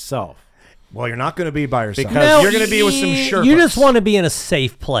by myself. Well, you're not going to be by yourself. Because you're going to be with some Sherpas. You just want to be in a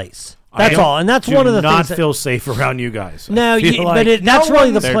safe place. That's all, and that's one of the things. Do not feel safe around you guys. No, that's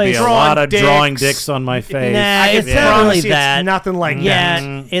really the place. There'd be a lot of drawing dicks on my face. Nah, it's not really that. It's nothing like that.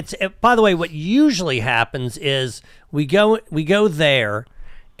 Yeah, it's. By the way, what usually happens is we go there,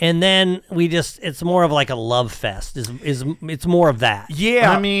 and then it's more of like a love fest. It's more of that.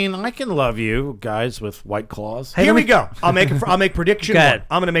 Yeah, I mean, I can love you guys with White Claws. Here we go. I'll make prediction one.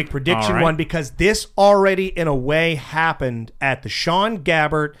 I'm going to make prediction one because this already in a way happened at the Sean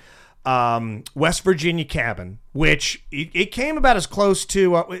Gabbert West Virginia cabin, which it came about as close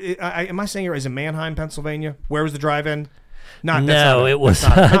to am I saying is it Manheim, Pennsylvania? Where was the drive-in? It was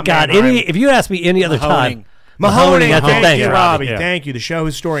God. If you ask me any other time, Mahoning. Thank you, Robbie. Thank you. The show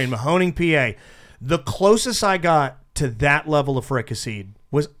historian, Mahoning, PA. The closest I got to that level of fricasseed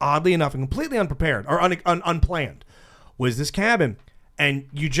was oddly enough and completely unprepared or unplanned. Was this cabin, and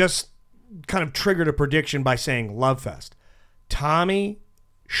you just kind of triggered a prediction by saying Love Fest. Tommy,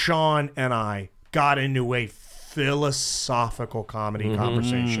 Sean, and I got into a philosophical comedy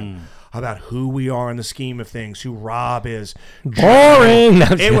conversation about who we are in the scheme of things, who Rob is. Boring.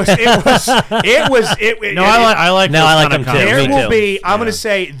 It was. No, I like them too. There will be. I'm going to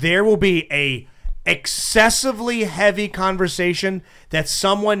say there will be a excessively heavy conversation that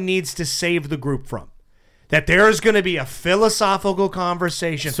someone needs to save the group from. that there is going to be a philosophical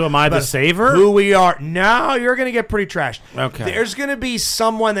conversation. So am I the about saver? Who we are. No, you're going to get pretty trashed. Okay. There's going to be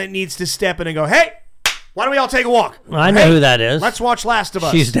someone that needs to step in and go, hey, why don't we all take a walk? I know who that is. Let's watch Last of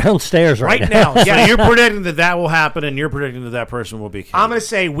Us. She's downstairs right now. Yeah, you're predicting that will happen, and you're predicting that person will be killed. I'm going to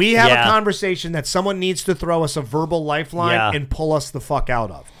say we have a conversation that someone needs to throw us a verbal lifeline and pull us the fuck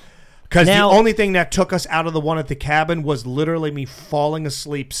out of. Because the only thing that took us out of the one at the cabin was literally me falling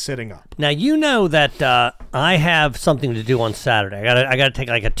asleep sitting up. Now, you know that I have something to do on Saturday. I got to take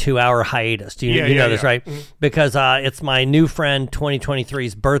like a 2-hour hiatus. You know this, right? Mm-hmm. Because it's my new friend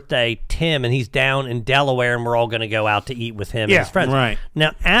 2023's birthday, Tim, and he's down in Delaware, and we're all going to go out to eat with him and his friends. Right.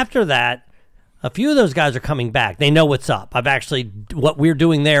 Now, after that, a few of those guys are coming back. They know what's up. What we're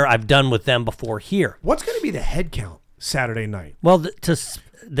doing there, I've done with them before here. What's going to be the head count Saturday night? Well,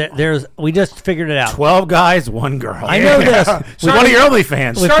 we just figured it out. 12 guys, 1 girl. I know this. One of your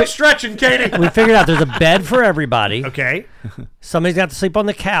OnlyFans. Start stretching, Katie. We figured out there's a bed for everybody. Okay. Somebody's got to sleep on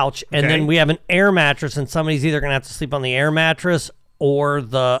the couch, and then we have an air mattress, and somebody's either going to have to sleep on the air mattress or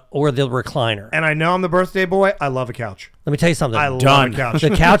the recliner. And I know I'm the birthday boy. I love a couch. Let me tell you something. I love a couch.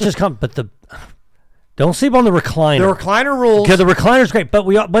 The couch is coming, but don't sleep on the recliner. The recliner rules. Because the recliner's great, but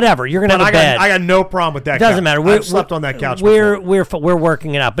whatever. You're gonna have a bed. I got no problem with that. Doesn't matter. I've slept on that couch. We're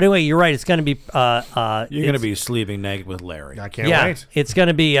working it out. But anyway, you're right. It's gonna be. You're gonna be sleeping naked with Larry. I can't wait. It's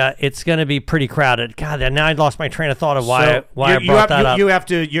gonna be pretty crowded. God, now I lost my train of thought of why I brought that up. You have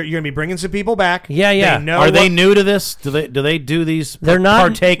to. You're gonna be bringing some people back. Yeah. Are they new to this? Do they do these? They're not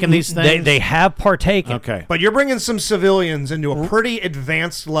partake in these things. They have partaken. Okay, but you're bringing some civilians into a pretty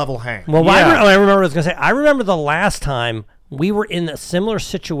advanced level hang. Well, I remember what I was gonna say. I remember the last time we were in a similar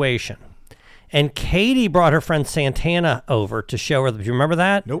situation, and Katie brought her friend Santana over to show her. Do you remember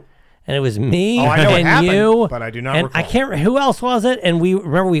that? Nope. And it was me I know and it happened, you, but I do not and recall. I can't. Who else was it? And we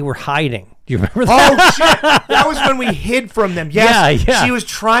were hiding. Do you remember that? Oh shit! That was when we hid from them. Yes, yeah. She was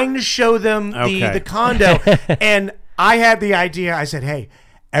trying to show them the condo, and I had the idea. I said, "Hey,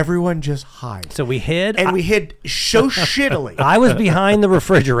 everyone just hide." So we hid, and we hid so shittily. I was behind the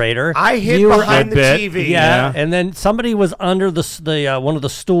refrigerator. I hid behind the TV. Yeah, and then somebody was under the one of the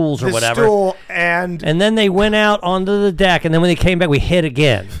stools or whatever. Stool, and then they went out onto the deck, and then when they came back, we hid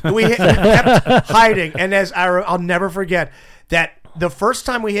again. We kept hiding, and I'll never forget that the first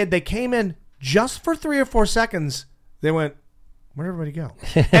time we hid, they came in just for 3 or 4 seconds. They went, where'd everybody go?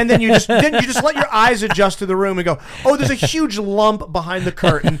 And then you just let your eyes adjust to the room and go, oh, there's a huge lump behind the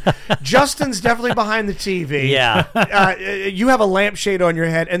curtain. Justin's definitely behind the TV. Yeah. You have a lampshade on your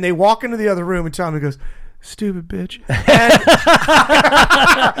head, and they walk into the other room, and Tommy goes, stupid bitch.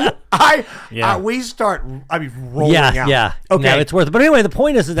 And we start rolling out. Yeah. Okay. No, it's worth it. But anyway, the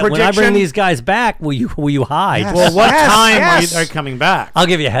point is that when I bring these guys back, will you hide? Yes. Well, what time are you coming back? I'll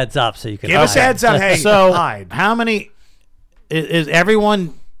give you a heads up so you can give us a heads up. Hey, so hide. How many is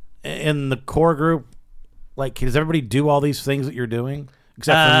everyone in the core group? Like, does everybody do all these things that you're doing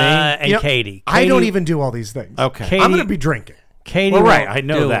except for me and Katie? I don't even do all these things. Okay, Katie, I'm going to be drinking. Katie, well, right? I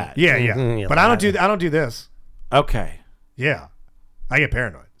know that. Yeah. Mm-hmm, but I don't do this. Okay. Yeah, I get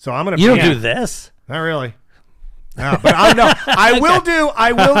paranoid. So I'm gonna. You don't do this? Not really. No, but I will do.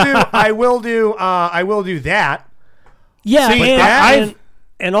 I will do that. Yeah, See,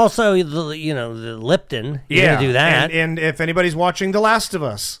 and also the Lipton. You're gonna do that. And if anybody's watching The Last of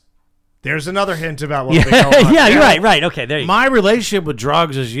Us, there's another hint about what will be going on. Yeah, you're right. Okay, there you go. My relationship with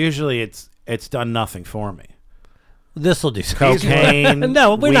drugs is usually it's done nothing for me. This will do cocaine.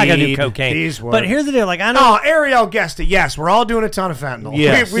 No, we're not gonna do weed. cocaine. But here's the deal: like I know. Oh, Ariel guessed it. Yes, we're all doing a ton of fentanyl.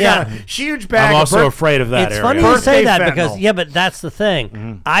 Yes. we got a huge bag. I'm also of afraid of that. It's Ariel. funny you say that Birthday because fentanyl. but that's the thing.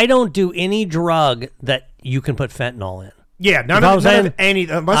 Mm-hmm. I don't do any drug that you can put fentanyl in. Yeah, none of any.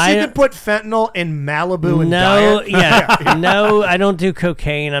 Unless you could put fentanyl in Malibu and diet. No, I don't do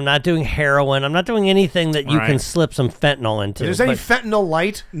cocaine. I'm not doing heroin. I'm not doing anything that you can slip some fentanyl into. If there's any fentanyl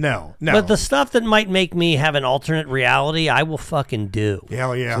light? No. But the stuff that might make me have an alternate reality, I will fucking do.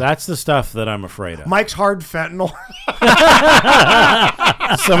 Hell yeah. So that's the stuff that I'm afraid of. Mike's Hard Fentanyl.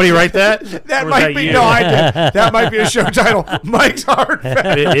 Somebody write that? That might be. No, I did. That might be a show title. Mike's Hard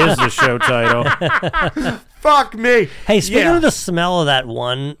Fentanyl. It is the show title. Fuck me. Hey, speaking of the smell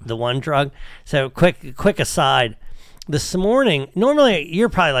of the one drug. So quick aside. This morning, normally you're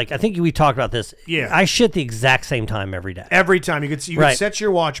probably like, I think we talked about this. Yeah. I shit the exact same time every day. Every time you could set your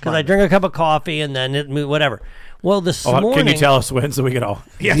watch because I drink a cup of coffee and then whatever. Well, this morning, can you tell us when so we can all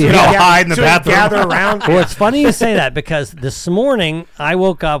we can all hide in the bathroom, gather around? Well, it's funny you say that because this morning I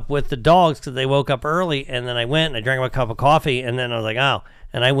woke up with the dogs because they woke up early, and then I went and I drank my cup of coffee, and then I was like, oh.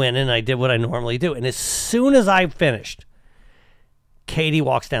 And I went in and I did what I normally do. And as soon as I finished, Katie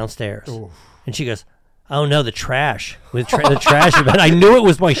walks downstairs. Oof. And she goes, Oh no, the trash with the trash event. I knew it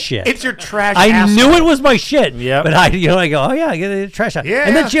was my shit. It's your trash. I knew it was my shit. Yep. But I go, oh yeah, get the trash out. Yeah.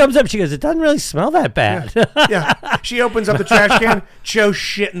 And then she opens up. She goes, it doesn't really smell that bad. Yeah. She opens up the trash can. Joe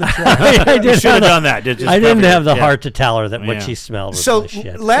shit in the trash. I did should have done that. I didn't have the heart to tell her that what she smelled was so my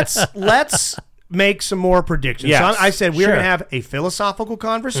shit. let's make some more predictions. Yes. So I said we're Sure. going to have a philosophical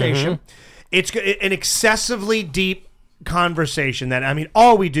conversation. It's an excessively deep conversation that, I mean,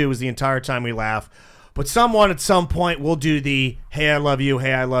 all we do is the entire time we laugh. But someone at some point will do the, hey, I love you,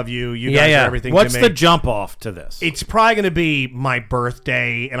 you guys are everything What's to me. the jump off to this? It's probably going to be my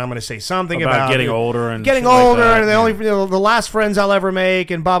birthday, and I'm going to say something about getting older and getting shit like older, that. and the last friends I'll ever make,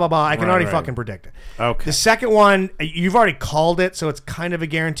 and blah, blah, blah. I can already fucking predict it. Okay. The second one, you've already called it, so it's kind of a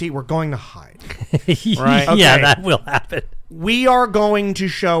guarantee. We're going to hide. Right. Okay. Yeah, that will happen. We are going to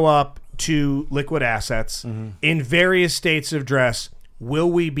show up to Liquid Assets in various states of dress.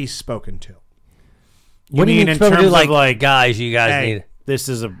 Will we be spoken to? What do you mean in supposed to do, terms of like, guys, you guys Hey, need... this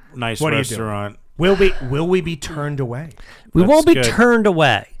is a nice What are you doing? restaurant. Will we be turned away? We won't be good. turned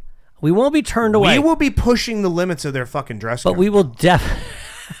away. We won't be turned away. We will be pushing the limits of their fucking dress code. But we will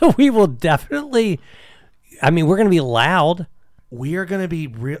we will definitely... I mean, we're going to be loud. We are going to be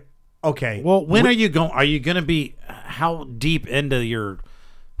real... Okay. Well, when are you going? Are you going to be how deep into your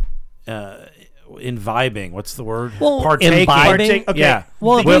imbibing? What's the word? Well, partaking. imbibing? Okay. Yeah.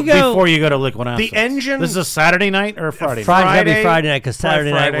 Well, if we go- before you go to Liquid Assets. The engine- This is a Saturday night or a Friday? Friday, Friday, Friday night, because probably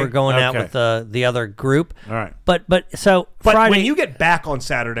Saturday night Friday. we're going out Okay. with the other group. All right. But But Friday... when you get back on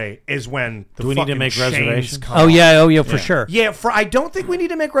Saturday is when the Do we need to fucking make chains reservations? come Oh, off. yeah, for sure. Yeah, I don't think we need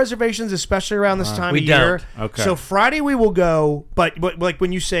to make reservations, especially around this time We of year. don't. Okay. So Friday we will go, but like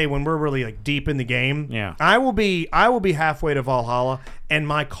when you say when we're really like deep in the game, Yeah. I will be halfway to Valhalla, and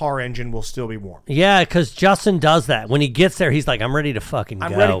my car engine will still be warm. Yeah, because Justin does that. When he gets there, he's like, I'm ready to fucking go.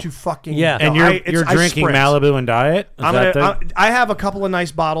 I'm ready to fucking Yeah. go. And you're I drinking sprint. Malibu and Diet? Is I have a couple of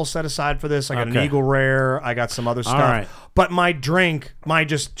nice bottles set aside for this. I got an Okay. Eagle Rare. I got some other stuff. right. But my drink, my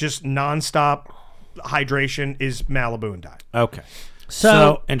just nonstop hydration is Malibu and Diet. Okay.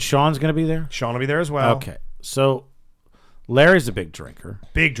 So- and Sean's going to be there? Sean will be there as well. Okay. So Larry's a big drinker.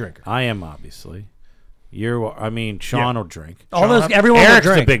 Big drinker. I am, obviously. Sean will drink. Everyone Eric's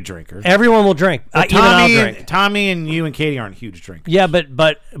will drink. a big drinker. Everyone will drink. Even I'll drink. Tommy and you and Katie aren't huge drinkers. Yeah, but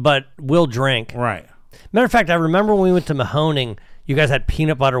we'll drink. Right. Matter of fact, I remember when we went to Mahoning, you guys had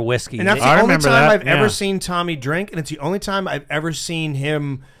peanut butter whiskey. And that's the only time I've ever seen Tommy drink, and it's the only time I've ever seen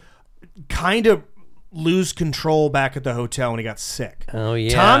him kind of lose control back at the hotel when he got sick. Oh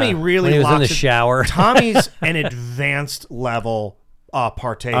yeah, Tommy really when he was in the locks it- shower. Tommy's an advanced level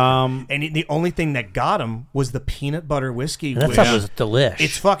partaker, and the only thing that got him was the peanut butter whiskey. And that which- stuff was delish.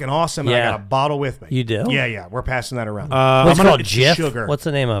 It's fucking awesome. And I Yeah. got a bottle with me. You do? Yeah. We're passing that around. What's it called? It's Jif? Sugar. What's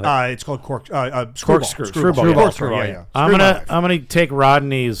the name of it? It's called Corkscrew. Screwball. Yeah. I'm gonna take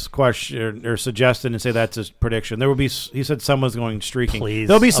Rodney's question or suggestion and say that's his prediction. There will be. He said someone's going streaking. Please.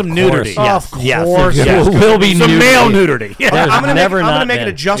 There'll be some Of nudity. course. Yes. Of course. There will be some nudity. male nudity. There's I'm going never to not make an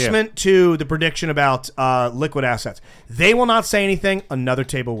been. adjustment to the prediction about Liquid Assets. They will not say anything. Another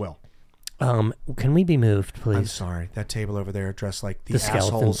table will. Can we be moved, please? I'm sorry. That table over there dressed like the skeletons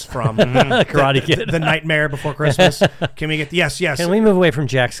assholes from Karate Kid. the Nightmare Before Christmas. Can we get yes? Can we move away from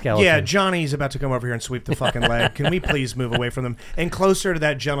Jack Skeleton? Yeah, Johnny's about to come over here and sweep the fucking leg. Can we please move away from them and closer to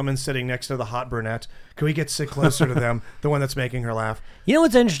that gentleman sitting next to the hot brunette? Can we sit closer to them, the one that's making her laugh? You know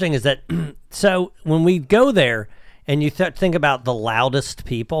what's interesting is that so when we go there and you think about the loudest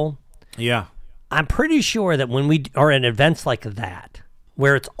people, Yeah. I'm pretty sure that when we are at events like that,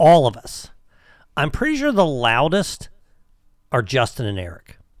 where it's all of us, I'm pretty sure the loudest are Justin and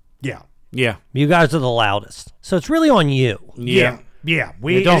Eric. Yeah. Yeah. You guys are the loudest. So it's really on you. Yeah.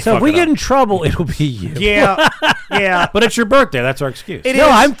 We don't So if fuck we it get up. in trouble, it'll be you. Yeah. But it's your birthday. That's our excuse. It No,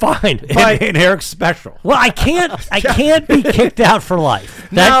 is. I'm fine. and Eric's special. Well, I can't be kicked out for life.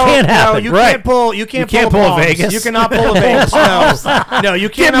 That can't happen. No, you Right. can't pull. You can't can't pull a bombs. Vegas. You cannot pull a Vegas. No, you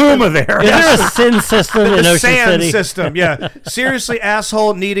Get can't. Mooma there. Is there a sin system in The Ocean sand City? system, yeah. Seriously,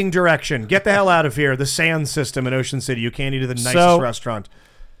 asshole needing direction. Get the hell out of here. The sand system in Ocean City. You can't eat at the nicest restaurant.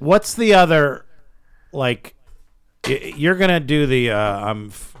 What's the other, like, you're going to do the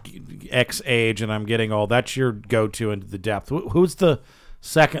I'm X age and I'm getting old. That's your go-to into the depth. Who's the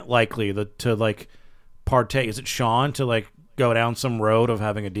second likely to, like, partake? Is it Sean to, like, go down some road of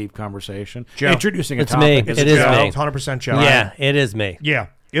having a deep conversation? Joe. Introducing a It's topic. me. Is It is Joe? me. 100% Joe. Yeah, it is me. Yeah.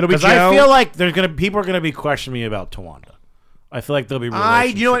 It'll be Because Joe. I feel like people are going to be questioning me about Tawanda. I feel like there'll be You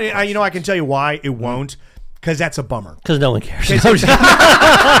know what? I can tell you why it won't. Because that's a bummer. Because no one cares.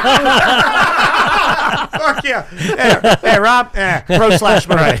 Fuck yeah. Hey, Rob. Pro/Mudge.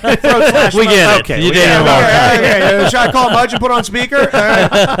 We get it. Okay. You did it. Okay. Should I call Mudge and put on speaker? You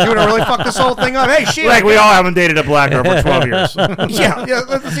want to really fuck this whole thing up? Hey, shit. Like we all haven't dated a black girl for 12 years. Yeah.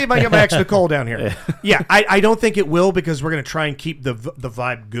 Let's see if I can get my ex Nicole down here. Yeah, I don't think it will because we're going to try and keep the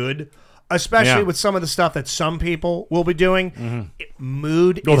vibe good. Especially with some of the stuff that some people will be doing.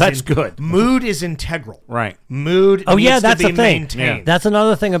 Mood good. Mood is integral. Right. Mood needs that's to be the thing. maintained. That's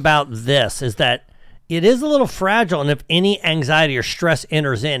another thing about this is that it is a little fragile, and if any anxiety or stress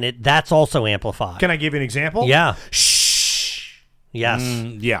enters in, that's also amplified. Can I give you an example? Yeah. Shh. Yes.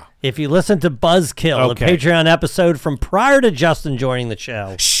 Yeah. If you listen to Buzzkill, the Patreon episode from prior to Justin joining the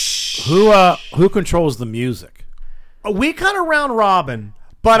show. Shh. Who controls the music? We kind of round robin.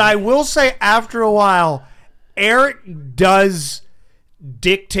 But I will say, after a while, Eric does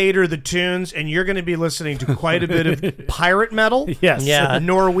dictator the tunes, and you're going to be listening to quite a bit of pirate metal. Yes. Yeah.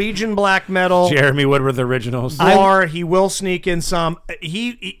 Norwegian black metal. Jeremy Woodworth originals. Or he will sneak in some.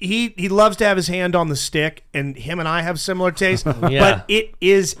 He loves to have his hand on the stick, and him and I have similar tastes. But it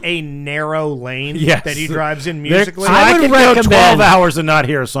is a narrow lane that he drives in musically. I would recommend 12 hours and not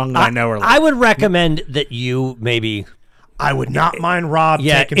hear a song that I know or like. I would recommend that you maybe... I would not mind Rob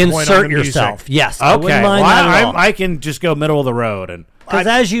taking point insert on the yourself. music. Yes. Okay. I wouldn't mind that at all. I can just go middle of the road. Because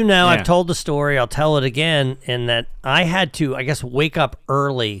as you know, I've told the story. I'll tell it again. In that I had to, I guess, wake up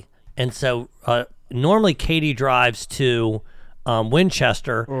early. And so normally Katie drives to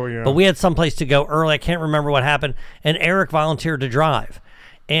Winchester. Oh, yeah. But we had someplace to go early. I can't remember what happened. And Eric volunteered to drive.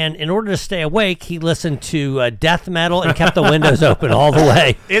 And in order to stay awake, he listened to death metal and kept the windows open all the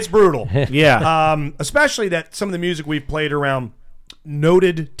way. It's brutal. Yeah. Especially that some of the music we've played around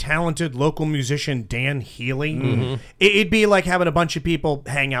noted, talented local musician Dan Healy. It'd be like having a bunch of people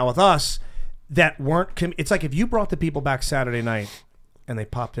hang out with us that weren't... it's like if you brought the people back Saturday night and they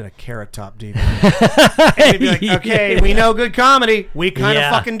popped in a Carrot Top DVD. And they'd be like, okay, we know good comedy. We kind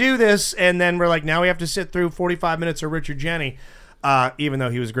of fucking do this. And then we're like, now we have to sit through 45 minutes of Richard Jeni. Even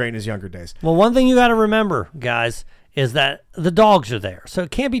though he was great in his younger days. Well, one thing you got to remember, guys, is that the dogs are there, so it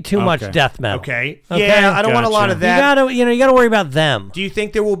can't be too much death metal. Okay. Yeah, I don't want a lot of that. You gotta worry about them. Do you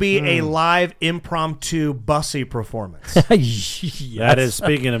think there will be a live impromptu Bussy performance? Yes. That is,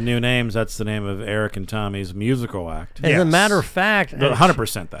 speaking of new names, that's the name of Eric and Tommy's musical act. As a matter of fact,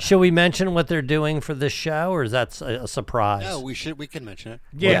 100% that. Should we mention what they're doing for this show, or is that a surprise? No, we can mention it.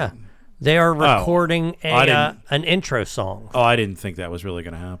 Yeah. They are recording an intro song. Oh, I didn't think that was really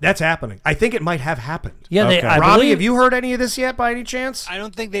going to happen. That's happening. I think it might have happened. Yeah, Robbie, have you heard any of this yet by any chance? I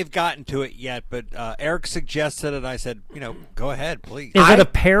don't think they've gotten to it yet, but Eric suggested it, and I said, go ahead, please. Is it a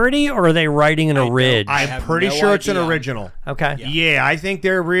parody, or are they writing an original? I'm pretty sure it's an original. Okay. Yeah, I think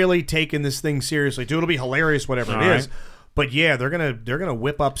they're really taking this thing seriously, too. It'll be hilarious, whatever it is. But yeah, they're gonna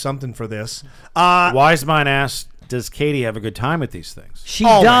whip up something for this. Wise Mind asked, does Katie have a good time with these things? She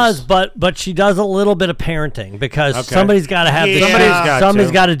does, but she does a little bit of parenting because somebody's got to have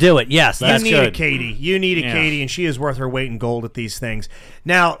somebody's got to do it. Yes, that's good. You need a Katie, and she is worth her weight in gold at these things.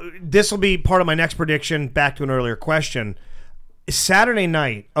 Now, this will be part of my next prediction. Back to an earlier question. Saturday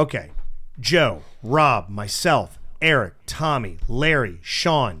night, okay. Joe, Rob, myself, Eric, Tommy, Larry,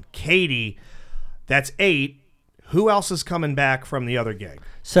 Sean, Katie. That's 8. Who else is coming back from the other gig?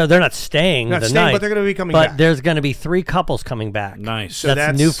 So they're not staying the night, but they're going to be coming back. But there's going to be 3 couples coming back. Nice. So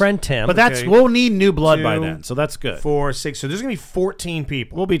that's new friend Tim. But we'll need new blood by then, so that's good. 4, 6. So there's going to be 14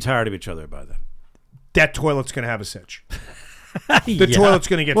 people. We'll be tired of each other by then. That toilet's going to have a sitch. The toilet's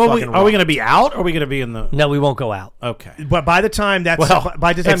going to get fucking Are we going to be out, or are we going to be in the... No, we won't go out. Okay. But by the time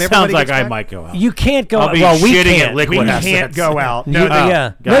everybody sounds like gets I back, might go out. You can't go out. We can't. We can't go out.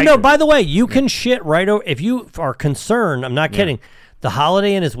 No, by the way, you can shit right over... If you are concerned, I'm not kidding... The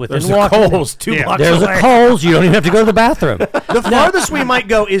Holiday Inn is within walking. There's a Kohl's 2 blocks There's away. a Kohl's. You don't even have to go to the bathroom. The farthest we might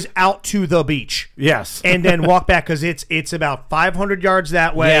go is out to the beach. Yes. And then walk back because it's about 500 yards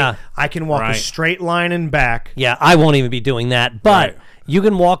that way. Yeah. I can walk a straight line and back. Yeah, I won't even be doing that. But you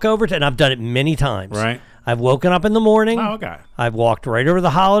can walk over to, and I've done it many times. Right. I've woken up in the morning. Oh, okay. I've walked right over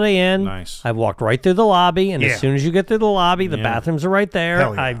the Holiday Inn. Nice. I've walked right through the lobby, and as soon as you get through the lobby, the bathrooms are right there.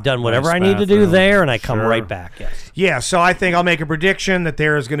 Hell yeah. I've done whatever I need to do there, and I come right back. Yes. Yeah, so I think I'll make a prediction that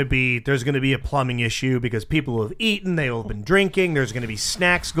there's going to be a plumbing issue because people will have eaten, they will have been drinking. There's going to be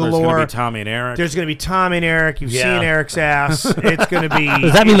snacks galore. There's going to be Tommy and Eric. There's going to be Tommy and Eric. You've seen Eric's ass. It's going to be.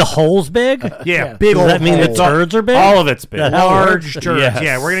 Does that mean the hole's big? Yeah, big. Does that mean the turds are big? All of it's big. Large turds. Yes.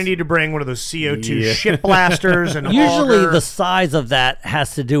 Yeah, we're going to need to bring one of those CO2 shit blasters and usually auger. the size size of that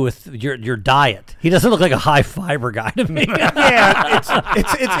has to do with your diet. He doesn't look like a high fiber guy to me. Yeah,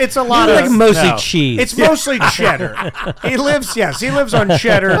 it's a lot like of mostly cheese. It's mostly cheddar. He lives on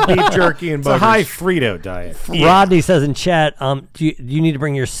cheddar, beef jerky, and It's a boogers. high Frito diet. Rodney says in chat, do you need to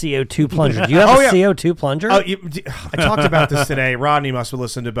bring your CO2 plunger? Do you have a CO2 plunger? Oh, I talked about this today. Rodney must have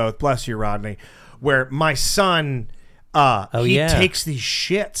listened to both. Bless you, Rodney. Where my son, he takes these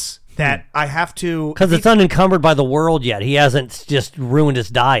shits that I have to... Because it's unencumbered by the world yet. He hasn't just ruined his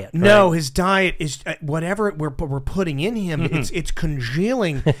diet. Right? No, his diet is whatever we're putting in him. It's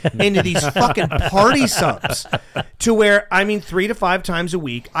congealing into these fucking party subs to where 3 to 5 times a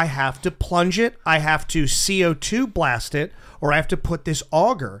week I have to plunge it, I have to CO2 blast it, or I have to put this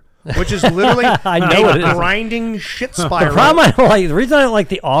auger. Which is literally a grinding shit spiral. The reason I don't like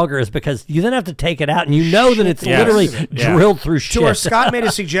the auger is because you then have to take it out, and you know that it's literally drilled through shit. To where Scott made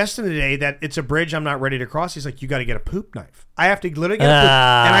a suggestion today that it's a bridge I'm not ready to cross. He's like, you got to get a poop knife. I have to literally get a poop,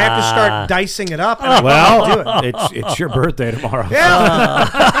 and I have to start dicing it up. And Well, it's your birthday tomorrow. Yeah.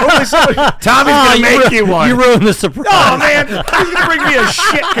 Tommy's going to make you one. You ruined the surprise. Oh, man. He's going to bring me a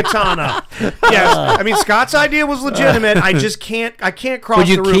shit katana. Yes. Scott's idea was legitimate. I just can't cross the Rubicon. Would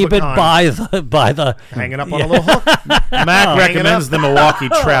you keep it by the... Hanging up on a little hook. Mac recommends the Milwaukee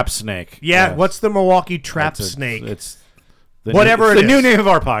Trap Snake. Yeah, what's the Milwaukee Trap Snake? It's the new name of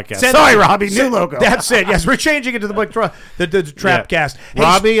our podcast. Sorry, Robbie, new logo. That's it. Yes, we're changing it to the Trap Cast. Hey,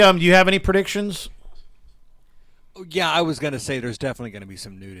 Robbie, do you have any predictions? Yeah, I was going to say there's definitely going to be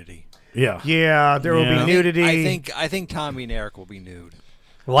some nudity. Yeah, there will be nudity. I think Tommy and Eric will be nude.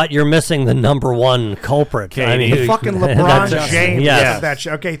 What? You're missing the number one culprit. The fucking LeBron James. Yes.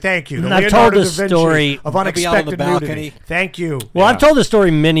 Okay, thank you. I've told this story of unexpected nudity. Thank you. Well, I've told this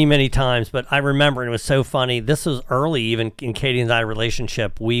story many, many times, but I remember, and it was so funny. This was early, even in Katie and I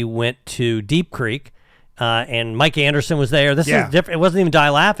relationship. We went to Deep Creek, and Mike Anderson was there. This is different. It wasn't even Die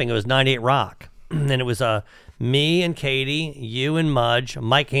Laughing. It was 98 Rock, and it was me and Katie, you and Mudge,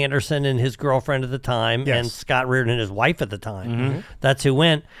 Mike Anderson and his girlfriend at the time, and Scott Reardon and his wife at the time. Mm-hmm. That's who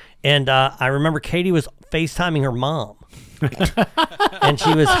went. And I remember Katie was FaceTiming her mom. And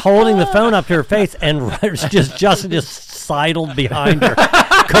she was holding the phone up to her face, and Justin just sidled behind her,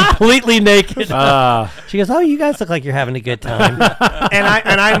 completely naked. She goes, "Oh, you guys look like you're having a good time." And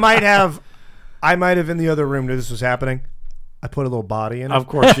I might have in the other room knew this was happening. I put a little body in it. Of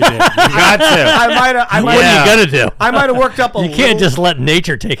course you did. You got to. What are you going to do? I might have worked up You can't just let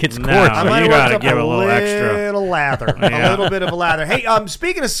nature take its course. I might have worked up a little extra. Lather. A little bit of a lather. Hey,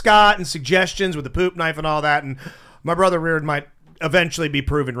 speaking of Scott and suggestions with the poop knife and all that, and my brother Reardon might eventually be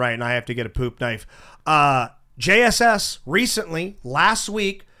proven right, and I have to get a poop knife. JSS recently, last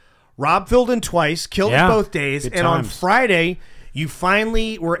week, Rob filled in twice, killed us both days, and on Friday... You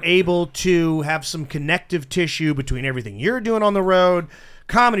finally were able to have some connective tissue between everything you're doing on the road,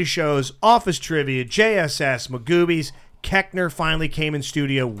 comedy shows, office trivia, JSS, Magoobys. Koechner finally came in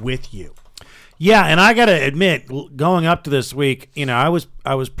studio with you. Yeah, and I got to admit, going up to this week, I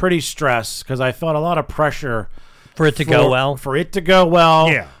was pretty stressed because I felt a lot of pressure for it to go well. For it to go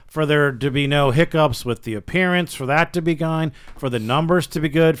well. Yeah. For there to be no hiccups with the appearance, for that to be gone, for the numbers to be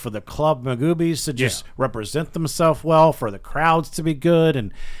good, for the club Magoobys to just represent themselves well, for the crowds to be good,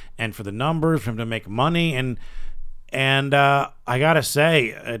 and for the numbers, for them to make money, and I gotta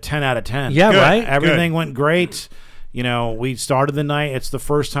say, a 10 out of 10. Yeah, good. Right. Everything went great. We started the night. It's the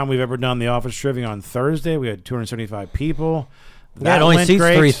first time we've ever done the office trivia on Thursday. We had 275 people. It only seats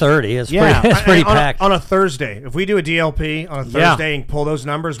 330. It's pretty packed. On a Thursday. If we do a DLP on a Thursday and pull those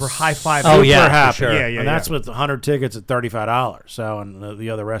numbers, we're high-five. Oh, yeah, happy. Sure. Yeah, and that's with 100 tickets at $35. So, and the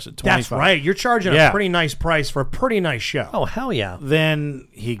other rest at $25. That's right. You're charging a pretty nice price for a pretty nice show. Oh, hell yeah. Then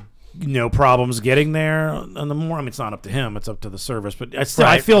no problems getting there on the morning. It's not up to him. It's up to the service. But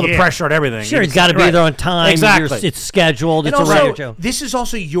I feel the pressure on everything. Sure, he's got to be there on time. Exactly. It's scheduled. And it's also, a radio show. This is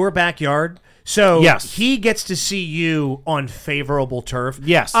also your backyard. So yes. He gets to see you on favorable turf.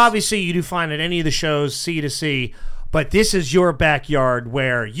 Yes. Obviously, you do fine at any of the shows, C to C, but this is your backyard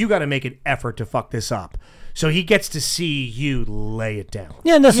where you got to make an effort to fuck this up. So he gets to see you lay it down.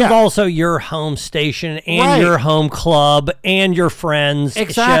 Yeah, and this is also your home station and your home club and your friends'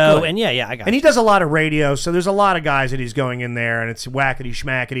 show. And I got And he does a lot of radio, so there's a lot of guys that he's going in there, and it's wackety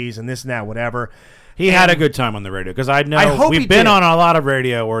schmackities and this and that, whatever. He had a good time on the radio because I know we've been on a lot of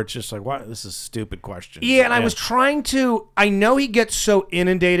radio where it's just like, what? This is a stupid question. Yeah, and I was trying to. I know he gets so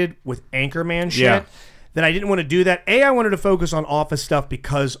inundated with Anchorman shit that I didn't want to do that. I wanted to focus on office stuff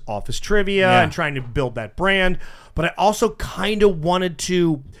because office trivia and trying to build that brand. But I also kind of wanted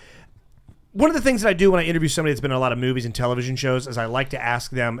to one of the things that I do when I interview somebody that's been in a lot of movies and television shows is I like to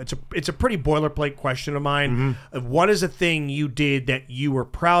ask them, it's a pretty boilerplate question of mine, of what is a thing you did that you were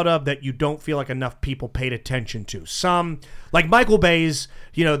proud of that you don't feel like enough people paid attention to? Some, like Michael Bay's,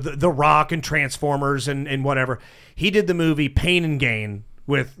 the Rock and Transformers and whatever. He did the movie Pain and Gain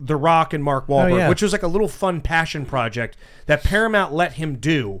with The Rock and Mark Wahlberg, which was like a little fun passion project that Paramount let him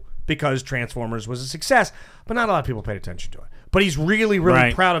do because Transformers was a success, but not a lot of people paid attention to it. But he's really,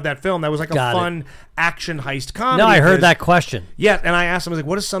 really proud of that film. That was like a fun action heist comedy. No, I heard that question. Yeah, and I asked him, I was like,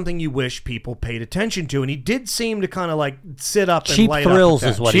 what is something you wish people paid attention to? And he did seem to kind of like sit up and light up. Cheap Thrills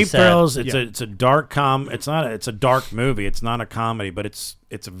is what he said. Cheap Thrills, it's a dark it's a dark movie. It's not a comedy, but it's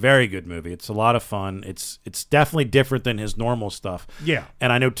a very good movie. It's a lot of fun. It's definitely different than his normal stuff. Yeah.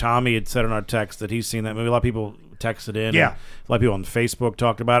 And I know Tommy had said in our text that he's seen that movie. A lot of people texted in. Yeah. A lot of people on Facebook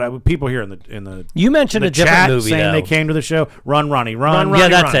talked about it. People here in the you mentioned a different chat movie saying though. they came to the show. Run, Ronnie, Run. Yeah,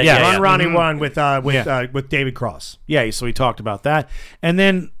 that's it. Run, Ronnie, Run with David Cross. Yeah, so we talked about that. And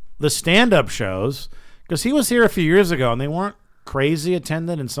then the stand-up shows, because he was here a few years ago, and they weren't crazy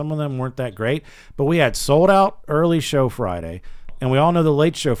attended, and some of them weren't that great. But we had sold out early show Friday, and we all know the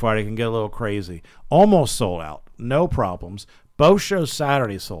late show Friday can get a little crazy. Almost sold out, no problems. Both shows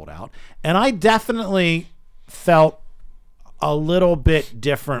Saturday sold out. And I definitely felt a little bit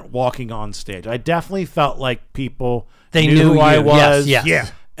different walking on stage. I definitely felt like people knew who I was. Yes. Yeah.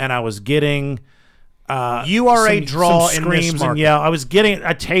 And I was getting you are a draw some in this screams market. and yell. I was getting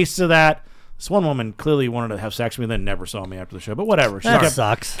a taste of that. This one woman clearly wanted to have sex with me, then never saw me after the show. But whatever. She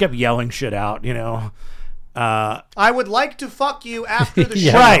sucks. Kept yelling shit out, I would like to fuck you after the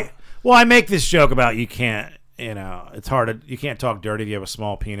show. Right. Well, I make this joke about you can't, it's hard you can't talk dirty if you have a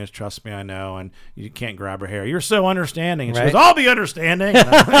small penis. Trust me, I know. And you can't grab her hair. You're so understanding. And she goes, I'll be understanding. And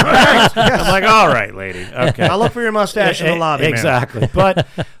I'm like, all right, lady. Okay. I'll look for your mustache in the lobby, exactly.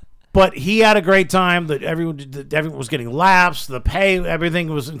 But he had a great time. That everyone was getting laughs. The pay, everything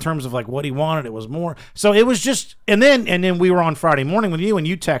was in terms of like what he wanted. It was more. So it was just, and then we were on Friday morning with you, and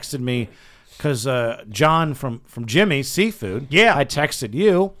you texted me because John from Jimmy's Seafood. Yeah, I texted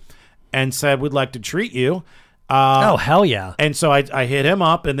you and said we'd like to treat you. Oh hell yeah! And so I hit him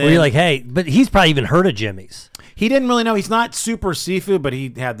up, and then you're like, hey, but he's probably even heard of Jimmy's. He didn't really know. He's not super seafood, but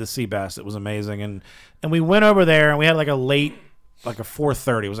he had the sea bass. It was amazing, and we went over there, and we had like a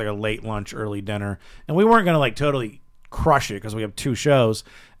 4:30. It was like a late lunch, early dinner, and we weren't gonna like totally crush it because we have two shows.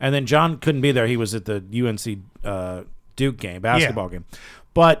 And then John couldn't be there. He was at the UNC Duke game, basketball game,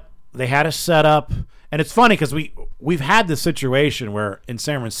 but they had us set up, and it's funny because we've had this situation where in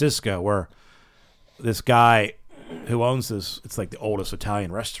San Francisco where this guy who owns this, it's like the oldest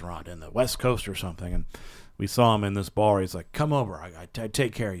Italian restaurant in the West Coast or something, and we saw him in this bar. He's like, come over, I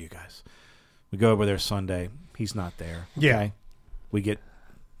take care of you guys. We go over there Sunday. He's not there. Okay? Yeah.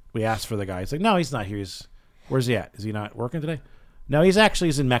 We asked for the guy. He's like, no, he's not here. Where's he at? Is he not working today? No, he's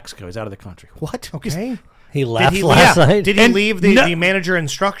in Mexico. He's out of the country. What? Okay. He left last night. Did he leave the manager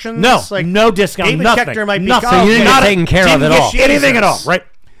instructions? No, no discount, David nothing. Keechner might be nothing. So you didn't get taken care of at all. Anything at all, right?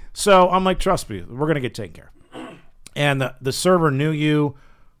 So I'm like, trust me, we're going to get taken care of. And the server knew you,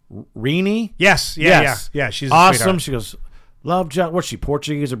 Rini? Yes. Yeah. She's awesome. Sweetheart. She goes, love Joe. What's she,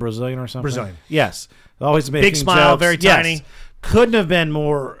 Portuguese or Brazilian or something? Brazilian. Yes. Always making big smile, jokes. very tiny. Yes. Couldn't have been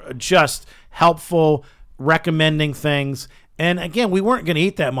more just helpful, recommending things. And again, we weren't going to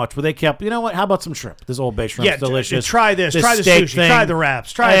eat that much, but they kept, you know what? How about some shrimp? This Old Bay shrimp's delicious. Try this. Try the steak sushi. thing. Try the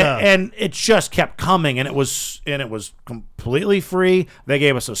wraps. And it just kept coming, and it was completely free. They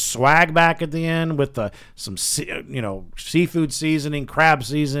gave us a swag back at the end with some seafood seasoning, crab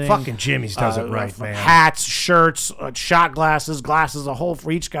seasoning. Fucking Jimmy's does it right, man. Hats, shirts, shot glasses, a whole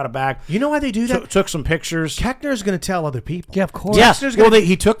for each got a bag. You know why they do that? Took some pictures. Keechner's going to tell other people. Yeah, of course. Yes.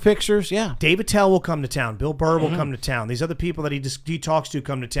 He took pictures. Yeah. David Tell will come to town. Bill Burr will come to town. These other people that he talks to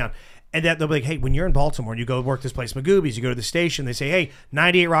come to town. And that they'll be like, hey, when you're in Baltimore and you go work this place, Magoobys, you go to the station, they say, hey,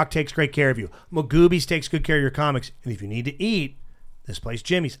 98 Rock takes great care of you. Magoobys takes good care of your comics. And if you need to eat, this place,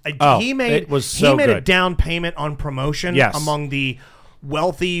 Jimmy's. He made a down payment on promotion among the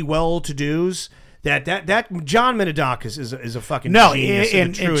wealthy, well-to-dos. That John Minidoc is a fucking genius.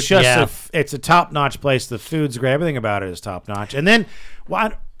 And it's just it's a top-notch place. The food's great. Everything about it is top-notch. And then,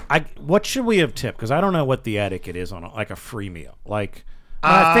 what should we have tipped? Because I don't know what the etiquette is on a free meal. Like,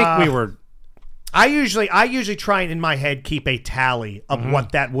 I think we were. I usually try and in my head keep a tally of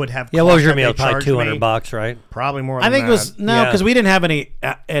what that would have. Yeah, cost what was your that meal? they Probably charged me. $200, right? Probably more. I think than it was because we didn't have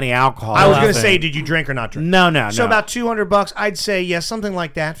any alcohol. I was going to say, did you drink or not drink? No. So about $200. I'd say yes, something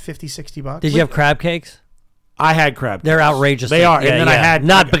like that. $50, $60. Did you have crab cakes? I had crab cakes. They're outrageous. They are. Yeah, and then I had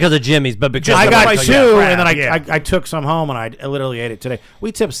not because of Jimmy's, but because I got of 2, crab, and then I took some home, and I literally ate it today.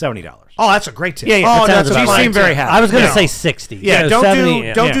 We tipped $70. Oh, that's a great tip. Yeah, Oh, that's a she fine seemed tip. very happy. I was going to say 60. Yeah, So don't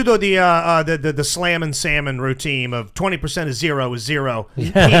 70, do the slam and salmon routine of 20% of 0 is 0.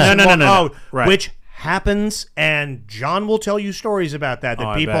 Yeah. No. Right. Which happens, and John will tell you stories about that.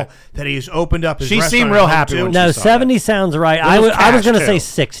 I People bet. that he's opened up his She restaurant seemed real at home happy to. when No, she saw 70 sounds right. I was going to say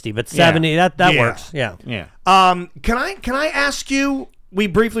 60, but 70 that works. Yeah. Yeah. Can I ask you? We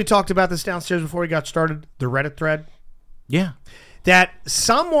briefly talked about this downstairs before we got started. The Reddit thread. Yeah. That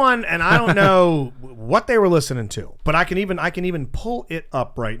someone, and I don't know what they were listening to, but I can even pull it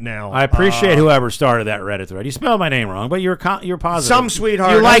up right now. I appreciate whoever started that Reddit thread. You spelled my name wrong, but you're positive. Some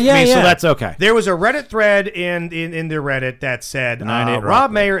sweetheart. You like me, so that's okay. There was a Reddit thread in the Reddit that said, Rob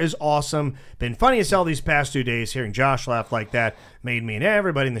Mayer is awesome. Been funny as hell these past 2 days. Hearing Josh laugh like that made me and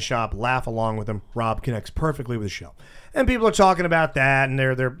everybody in the shop laugh along with him. Rob connects perfectly with the show. And people are talking about that, and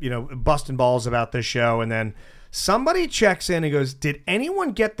they're busting balls about this show, and then somebody checks in and goes, did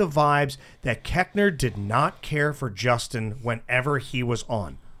anyone get the vibes that Koechner did not care for Justin whenever he was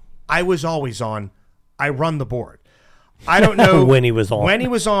on? I was always on. I run the board. I don't know when he was on. When he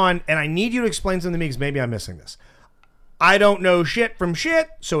was on, and I need you to explain something to me because maybe I'm missing this. I don't know shit from shit,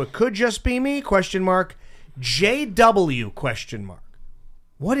 so it could just be me, question mark. JW, question mark.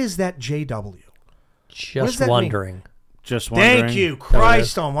 What is that JW? Just wondering. Just wondering. Thank you,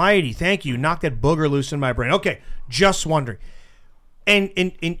 Christ Almighty. Thank you. Knock that booger loose in my brain. Okay, just wondering. And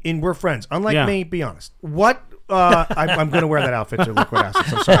we're friends. Unlike me, be honest. What? I'm going to wear that outfit to Liquid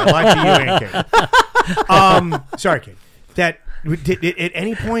Assets. I'm sorry. I lied to you and Kate. Sorry, Kate. That at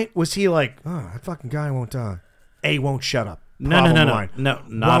any point was he like, oh, that fucking guy won't shut up. No,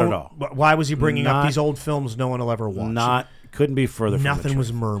 not at all. Why was he bringing up these old films no one will ever watch? Couldn't be further from Nothing the was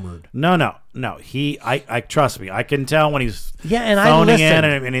truth. murmured. No. I trust me. I can tell when he's and phoning I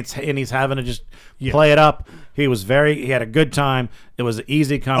in and he's having to just play it up. He had a good time. It was an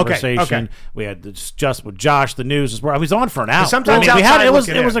easy conversation. Okay. We had just with Josh, the news. He was on for an hour. Sometimes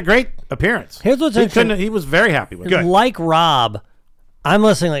it was a great appearance. Here's what's interesting. He was very happy with it. Like Rob, I'm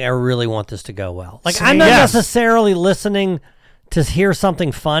listening like I really want this to go well. Like Same. I'm not Yes. necessarily listening to hear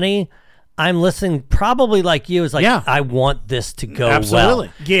something funny. I'm listening probably like you is like, I want this to go Absolutely.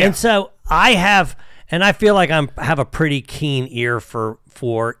 well. Yeah. And so I feel like I have a pretty keen ear for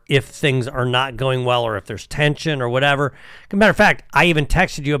if things are not going well or if there's tension or whatever. As a matter of fact, I even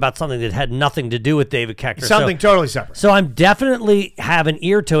texted you about something that had nothing to do with David Koechner. Something totally separate. So I'm definitely have an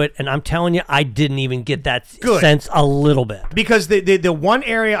ear to it, and I'm telling you, I didn't even get that sense a little bit. Because the one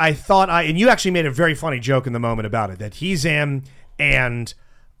area I thought and you actually made a very funny joke in the moment about it, that he's in, and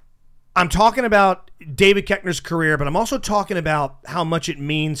I'm talking about David Koechner's career, but I'm also talking about how much it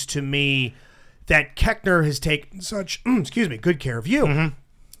means to me that Koechner has taken such, good care of you. Mm-hmm.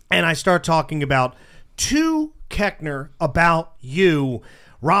 And I start talking about to Koechner about you.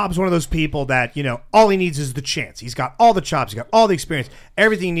 Rob's one of those people that, all he needs is the chance. He's got all the chops. He's got all the experience.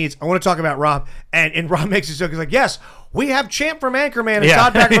 Everything he needs. I want to talk about Rob. And Rob makes a joke. He's like, yes, we have Champ from Anchorman and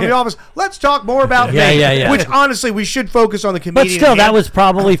Todd back from The Office. Let's talk more about me. Yeah. Which, honestly, we should focus on the comedian. But still, that was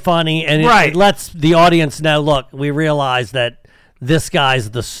probably funny. And it lets the audience know, look, we realize that this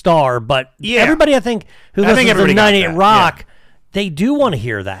guy's the star. But everybody, I think, who listens to 98 Rock, they do want to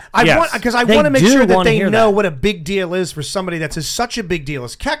hear that. Because I want to make sure that they know what a big deal is for somebody that's such a big deal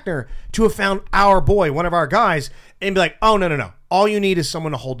as Koechner to have found our boy, one of our guys, and be like, oh, no. All you need is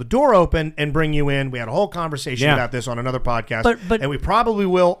someone to hold the door open and bring you in. We had a whole conversation about this on another podcast, and we probably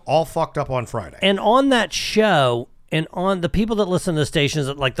will, all fucked up on Friday. And on that show, and on the people that listen to the stations,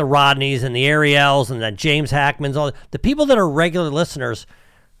 like the Rodneys and the Ariels and the James Hackmans, all the people that are regular listeners,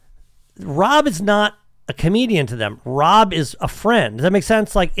 Rob is not a comedian to them. Rob is a friend. Does that make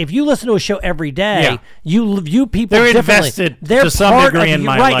sense? Like if you listen to a show every day, you view people They're differently. invested They're to some part degree of in you,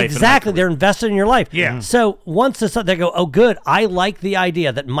 my right, life. exactly. They're invested in your life. Yeah. So once they go, oh, good. I like the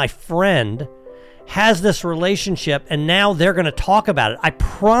idea that my friend has this relationship, and now they're going to talk about it. I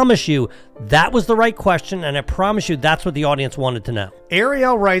promise you that was the right question, and I promise you that's what the audience wanted to know.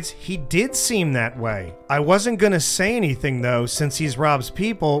 Ariel writes, he did seem that way. I wasn't going to say anything, though, since he's Rob's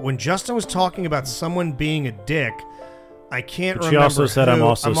people. When Justin was talking about someone being a dick, I can't remember. She also said, I'm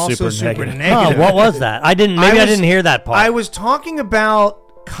also super negative. Oh, what was that? I didn't hear that part. I was talking about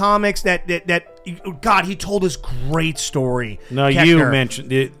comics that God, he told this great story. No, Koechner. you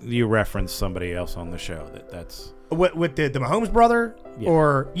mentioned you referenced somebody else on the show. That's with the Mahomes brother?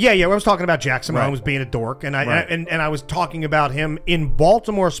 Or I was talking about Jackson Mahomes being a dork, and I was talking about him in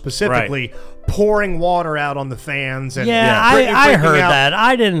Baltimore specifically pouring water out on the fans. And I heard that.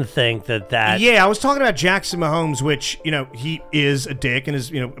 I didn't think that. Yeah, I was talking about Jackson Mahomes, which he is a dick, and is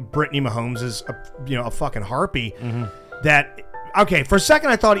Brittany Mahomes is a fucking harpy. Mm-hmm. That for a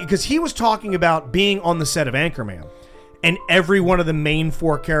second I thought because he was talking about being on the set of Anchorman, and every one of the main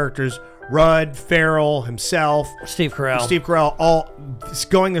 4 characters. Rudd, Farrell, himself, Steve Carell, all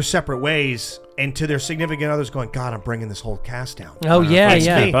going their separate ways, and to their significant others going, God, I'm bringing this whole cast down. Oh,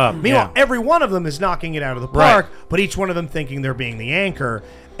 yeah. Meanwhile, every one of them is knocking it out of the park, but each one of them thinking they're being the anchor,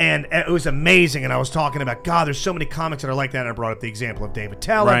 and it was amazing. And I was talking about, God, there's so many comics that are like that, and I brought up the example of David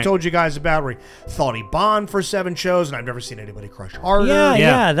Tell I told you guys about, where he thought he bombed for 7 shows, and I've never seen anybody crush harder.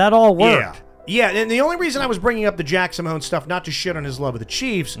 Yeah, that all worked. Yeah, and the only reason I was bringing up the Jackson Mahomes stuff, not to shit on his love of the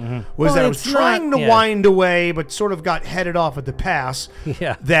Chiefs, was that I was trying to wind away, but sort of got headed off at the pass.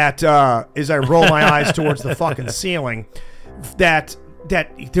 Yeah. That as I roll my eyes towards the fucking ceiling, that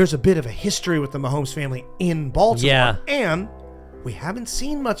there's a bit of a history with the Mahomes family in Baltimore. Yeah. And we haven't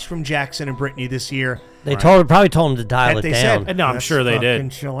seen much from Jackson and Brittany this year. They probably told him to dial it down. Said, no, I'm sure they did.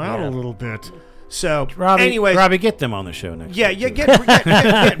 Chill out a little bit. So, Robbie, get them on the show next week.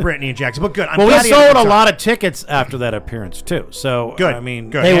 Get Brittany and Jackson. But good. We sold a lot of tickets after that appearance too. So good. I mean,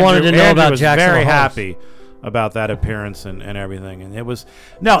 good. They wanted to know about was Jackson. Very happy about that appearance and everything. And it was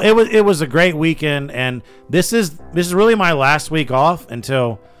a great weekend. And this is really my last week off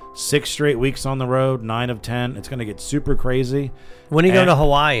until 6 straight weeks on the road, 9 of 10. It's going to get super crazy. When are you going to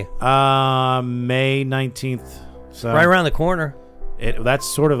Hawaii? May 19th. So right around the corner.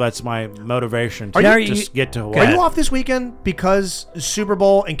 That's my motivation to just get to Hawaii. Are you off this weekend because Super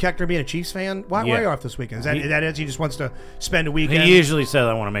Bowl and Koechner being a Chiefs fan? Why are you off this weekend? Is that he just wants to spend a weekend? He usually says,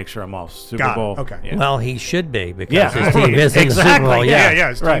 I want to make sure I'm off Super Bowl. Okay. Yeah. Well, he should be because his team is in the Super Bowl. Yeah,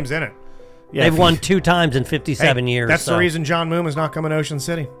 his team's in it. Yeah, they've won 2 times in 57 years. That's the reason John Moon is not coming to Ocean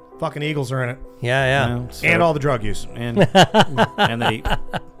City. Fucking Eagles are in it. Yeah. And all the drug use. And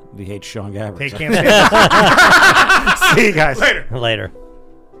they hate Sean Gabbert. They can't stand See you guys later.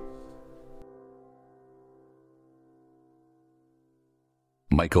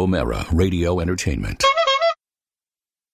 Mike O'Mara, Radio Entertainment.